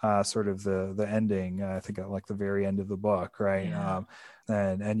sort of the ending, I think like the very end of the book, right? Yeah.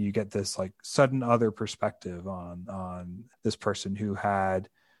 And you get this like sudden other perspective on this person who had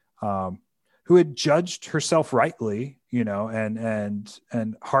judged herself rightly, and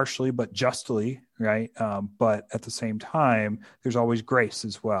harshly but justly, right? But at the same time, there's always grace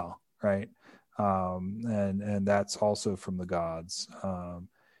as well, right? And that's also from the gods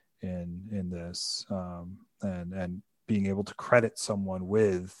in this, and being able to credit someone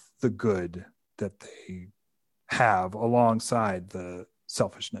with the good that they have alongside the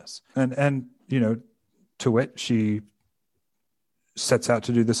selfishness. And to wit, she sets out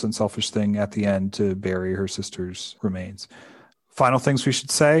to do this unselfish thing at the end to bury her sister's remains. Final things we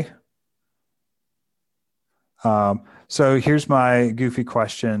should say. So here's my goofy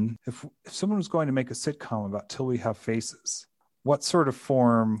question. If someone was going to make a sitcom about Till We Have Faces, what sort of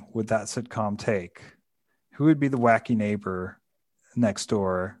form would that sitcom take? Who would be the wacky neighbor next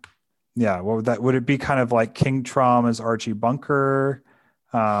door? Yeah, what would it be kind of like King Trom as Archie Bunker?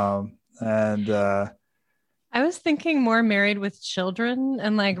 I was thinking more Married with Children,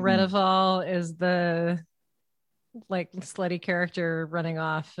 and like Redival is the like slutty character running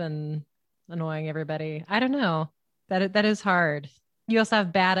off and annoying everybody. I don't know. That is hard. You also have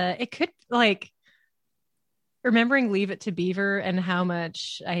Bada. It could like remembering Leave It to Beaver and how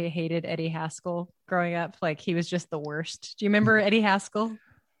much I hated Eddie Haskell growing up. Like he was just the worst. Do you remember Eddie Haskell?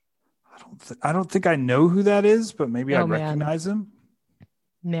 I don't think I know who that is, but maybe I recognize him.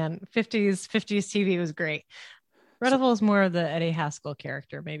 Man, 50s TV was great. Redival is more of the Eddie Haskell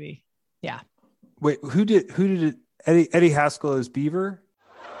character, maybe. Yeah. Wait, who did it? Eddie Haskell as Beaver?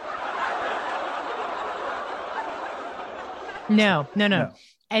 No.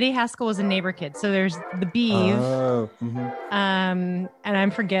 Eddie Haskell was a neighbor kid. So there's the Beav. Oh. Mm-hmm. And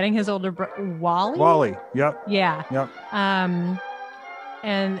I'm forgetting his older brother, Wally. Wally. Yep. Yeah. Yep.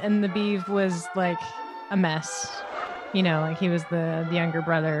 And the Beav was like a mess. Like he was the younger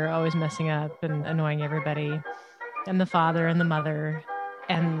brother, always messing up and annoying everybody. And the father and the mother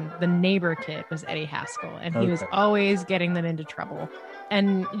and the neighbor kid was Eddie Haskell. And he was always getting them into trouble.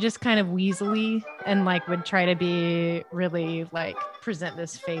 And just kind of weaselly, and like would try to be really like present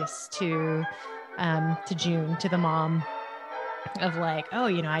this face to June, to the mom, of like, oh,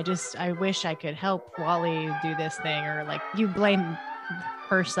 I wish I could help Wally do this thing, or like you blame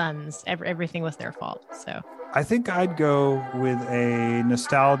her sons. Everything was their fault. So I think I'd go with a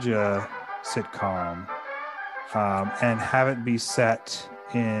nostalgia sitcom, and have it be set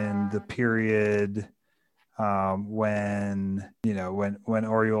in the period when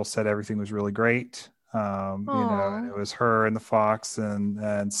Oriol said everything was really great. And it was her and the fox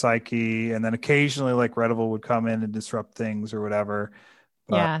and Psyche, and then occasionally like Redival would come in and disrupt things or whatever.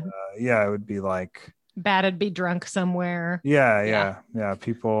 But, it would be like Bad'd be drunk somewhere. Yeah.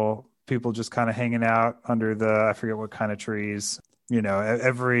 People just kind of hanging out under I forget what kind of trees. The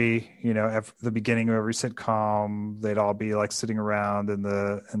beginning of every sitcom, they'd all be like sitting around in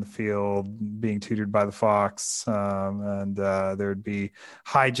the field being tutored by the fox, and there'd be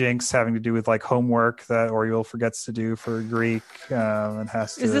hijinks having to do with like homework that Oriol forgets to do for Greek, and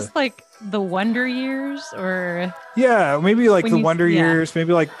has to. Is this like the Wonder Years, or? Yeah, maybe like the Wonder Years.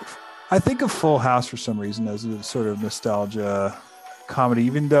 Maybe like I think of Full House for some reason as a sort of nostalgia comedy,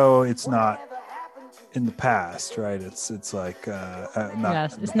 even though it's not in the past, right? It's like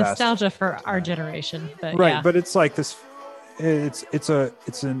it's nostalgia for our generation, but right. But it's like this. It's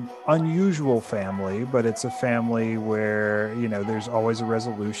an unusual family, but it's a family where there's always a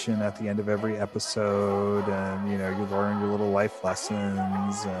resolution at the end of every episode, and you learn your little life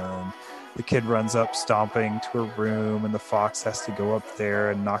lessons, and the kid runs up stomping to her room, and the fox has to go up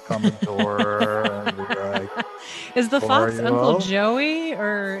there and knock on the door. And like, is the fox Uncle Joey,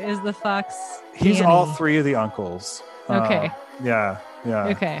 or is the fox He's Danny? all three of the uncles. Okay. Yeah.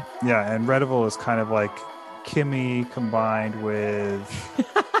 Okay. Yeah, and Redival is kind of like Kimmy combined with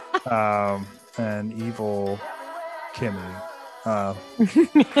an evil Kimmy. Yeah.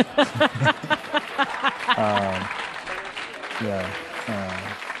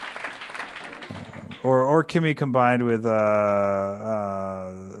 Or Kimmy combined with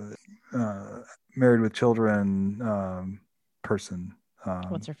Married with Children person.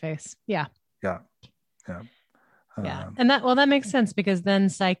 What's her face? Yeah. Yeah. Yeah. Yeah. And that makes sense because then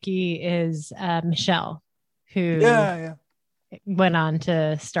Psyche is Michelle, who went on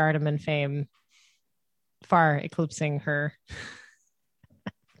to stardom and fame, far eclipsing her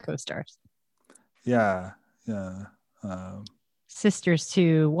co-stars. Yeah. Sisters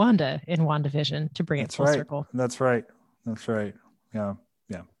to Wanda in WandaVision to bring it full circle. That's right. Yeah.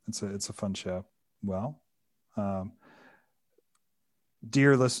 It's a fun show. Well,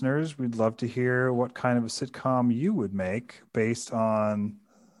 dear listeners, we'd love to hear what kind of a sitcom you would make based on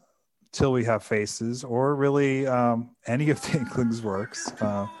Till We Have Faces, or really any of the Inklings works.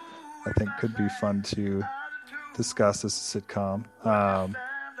 I think could be fun to discuss as a sitcom.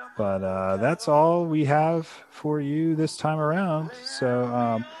 But that's all we have for you this time around.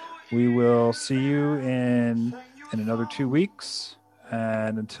 So we will see you in another 2 weeks.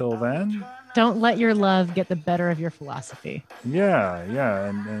 And until then, don't let your love get the better of your philosophy. Yeah.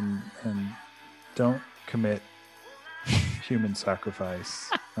 And don't commit human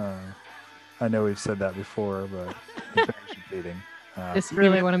sacrifice. I know we've said that before, but it bears repeating. Just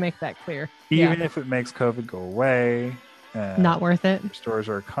really want to make that clear. Even if it makes COVID go away. Not worth it. Restores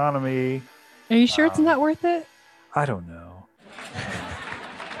our economy. Are you sure it's not worth it? I don't know.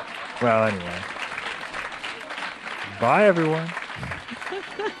 Well, anyway. Bye, everyone.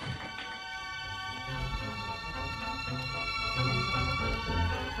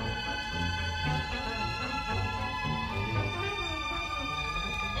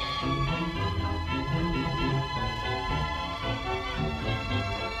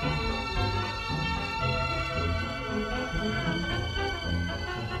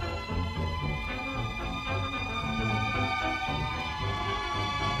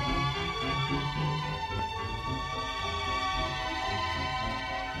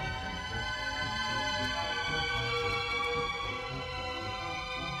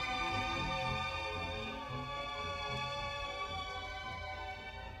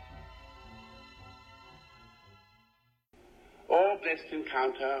 Blessed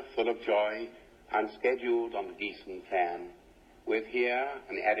encounter full of joy, unscheduled on the Gießen plan, with here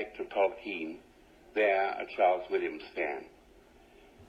an addict of Tolkien, there a Charles Williams fan.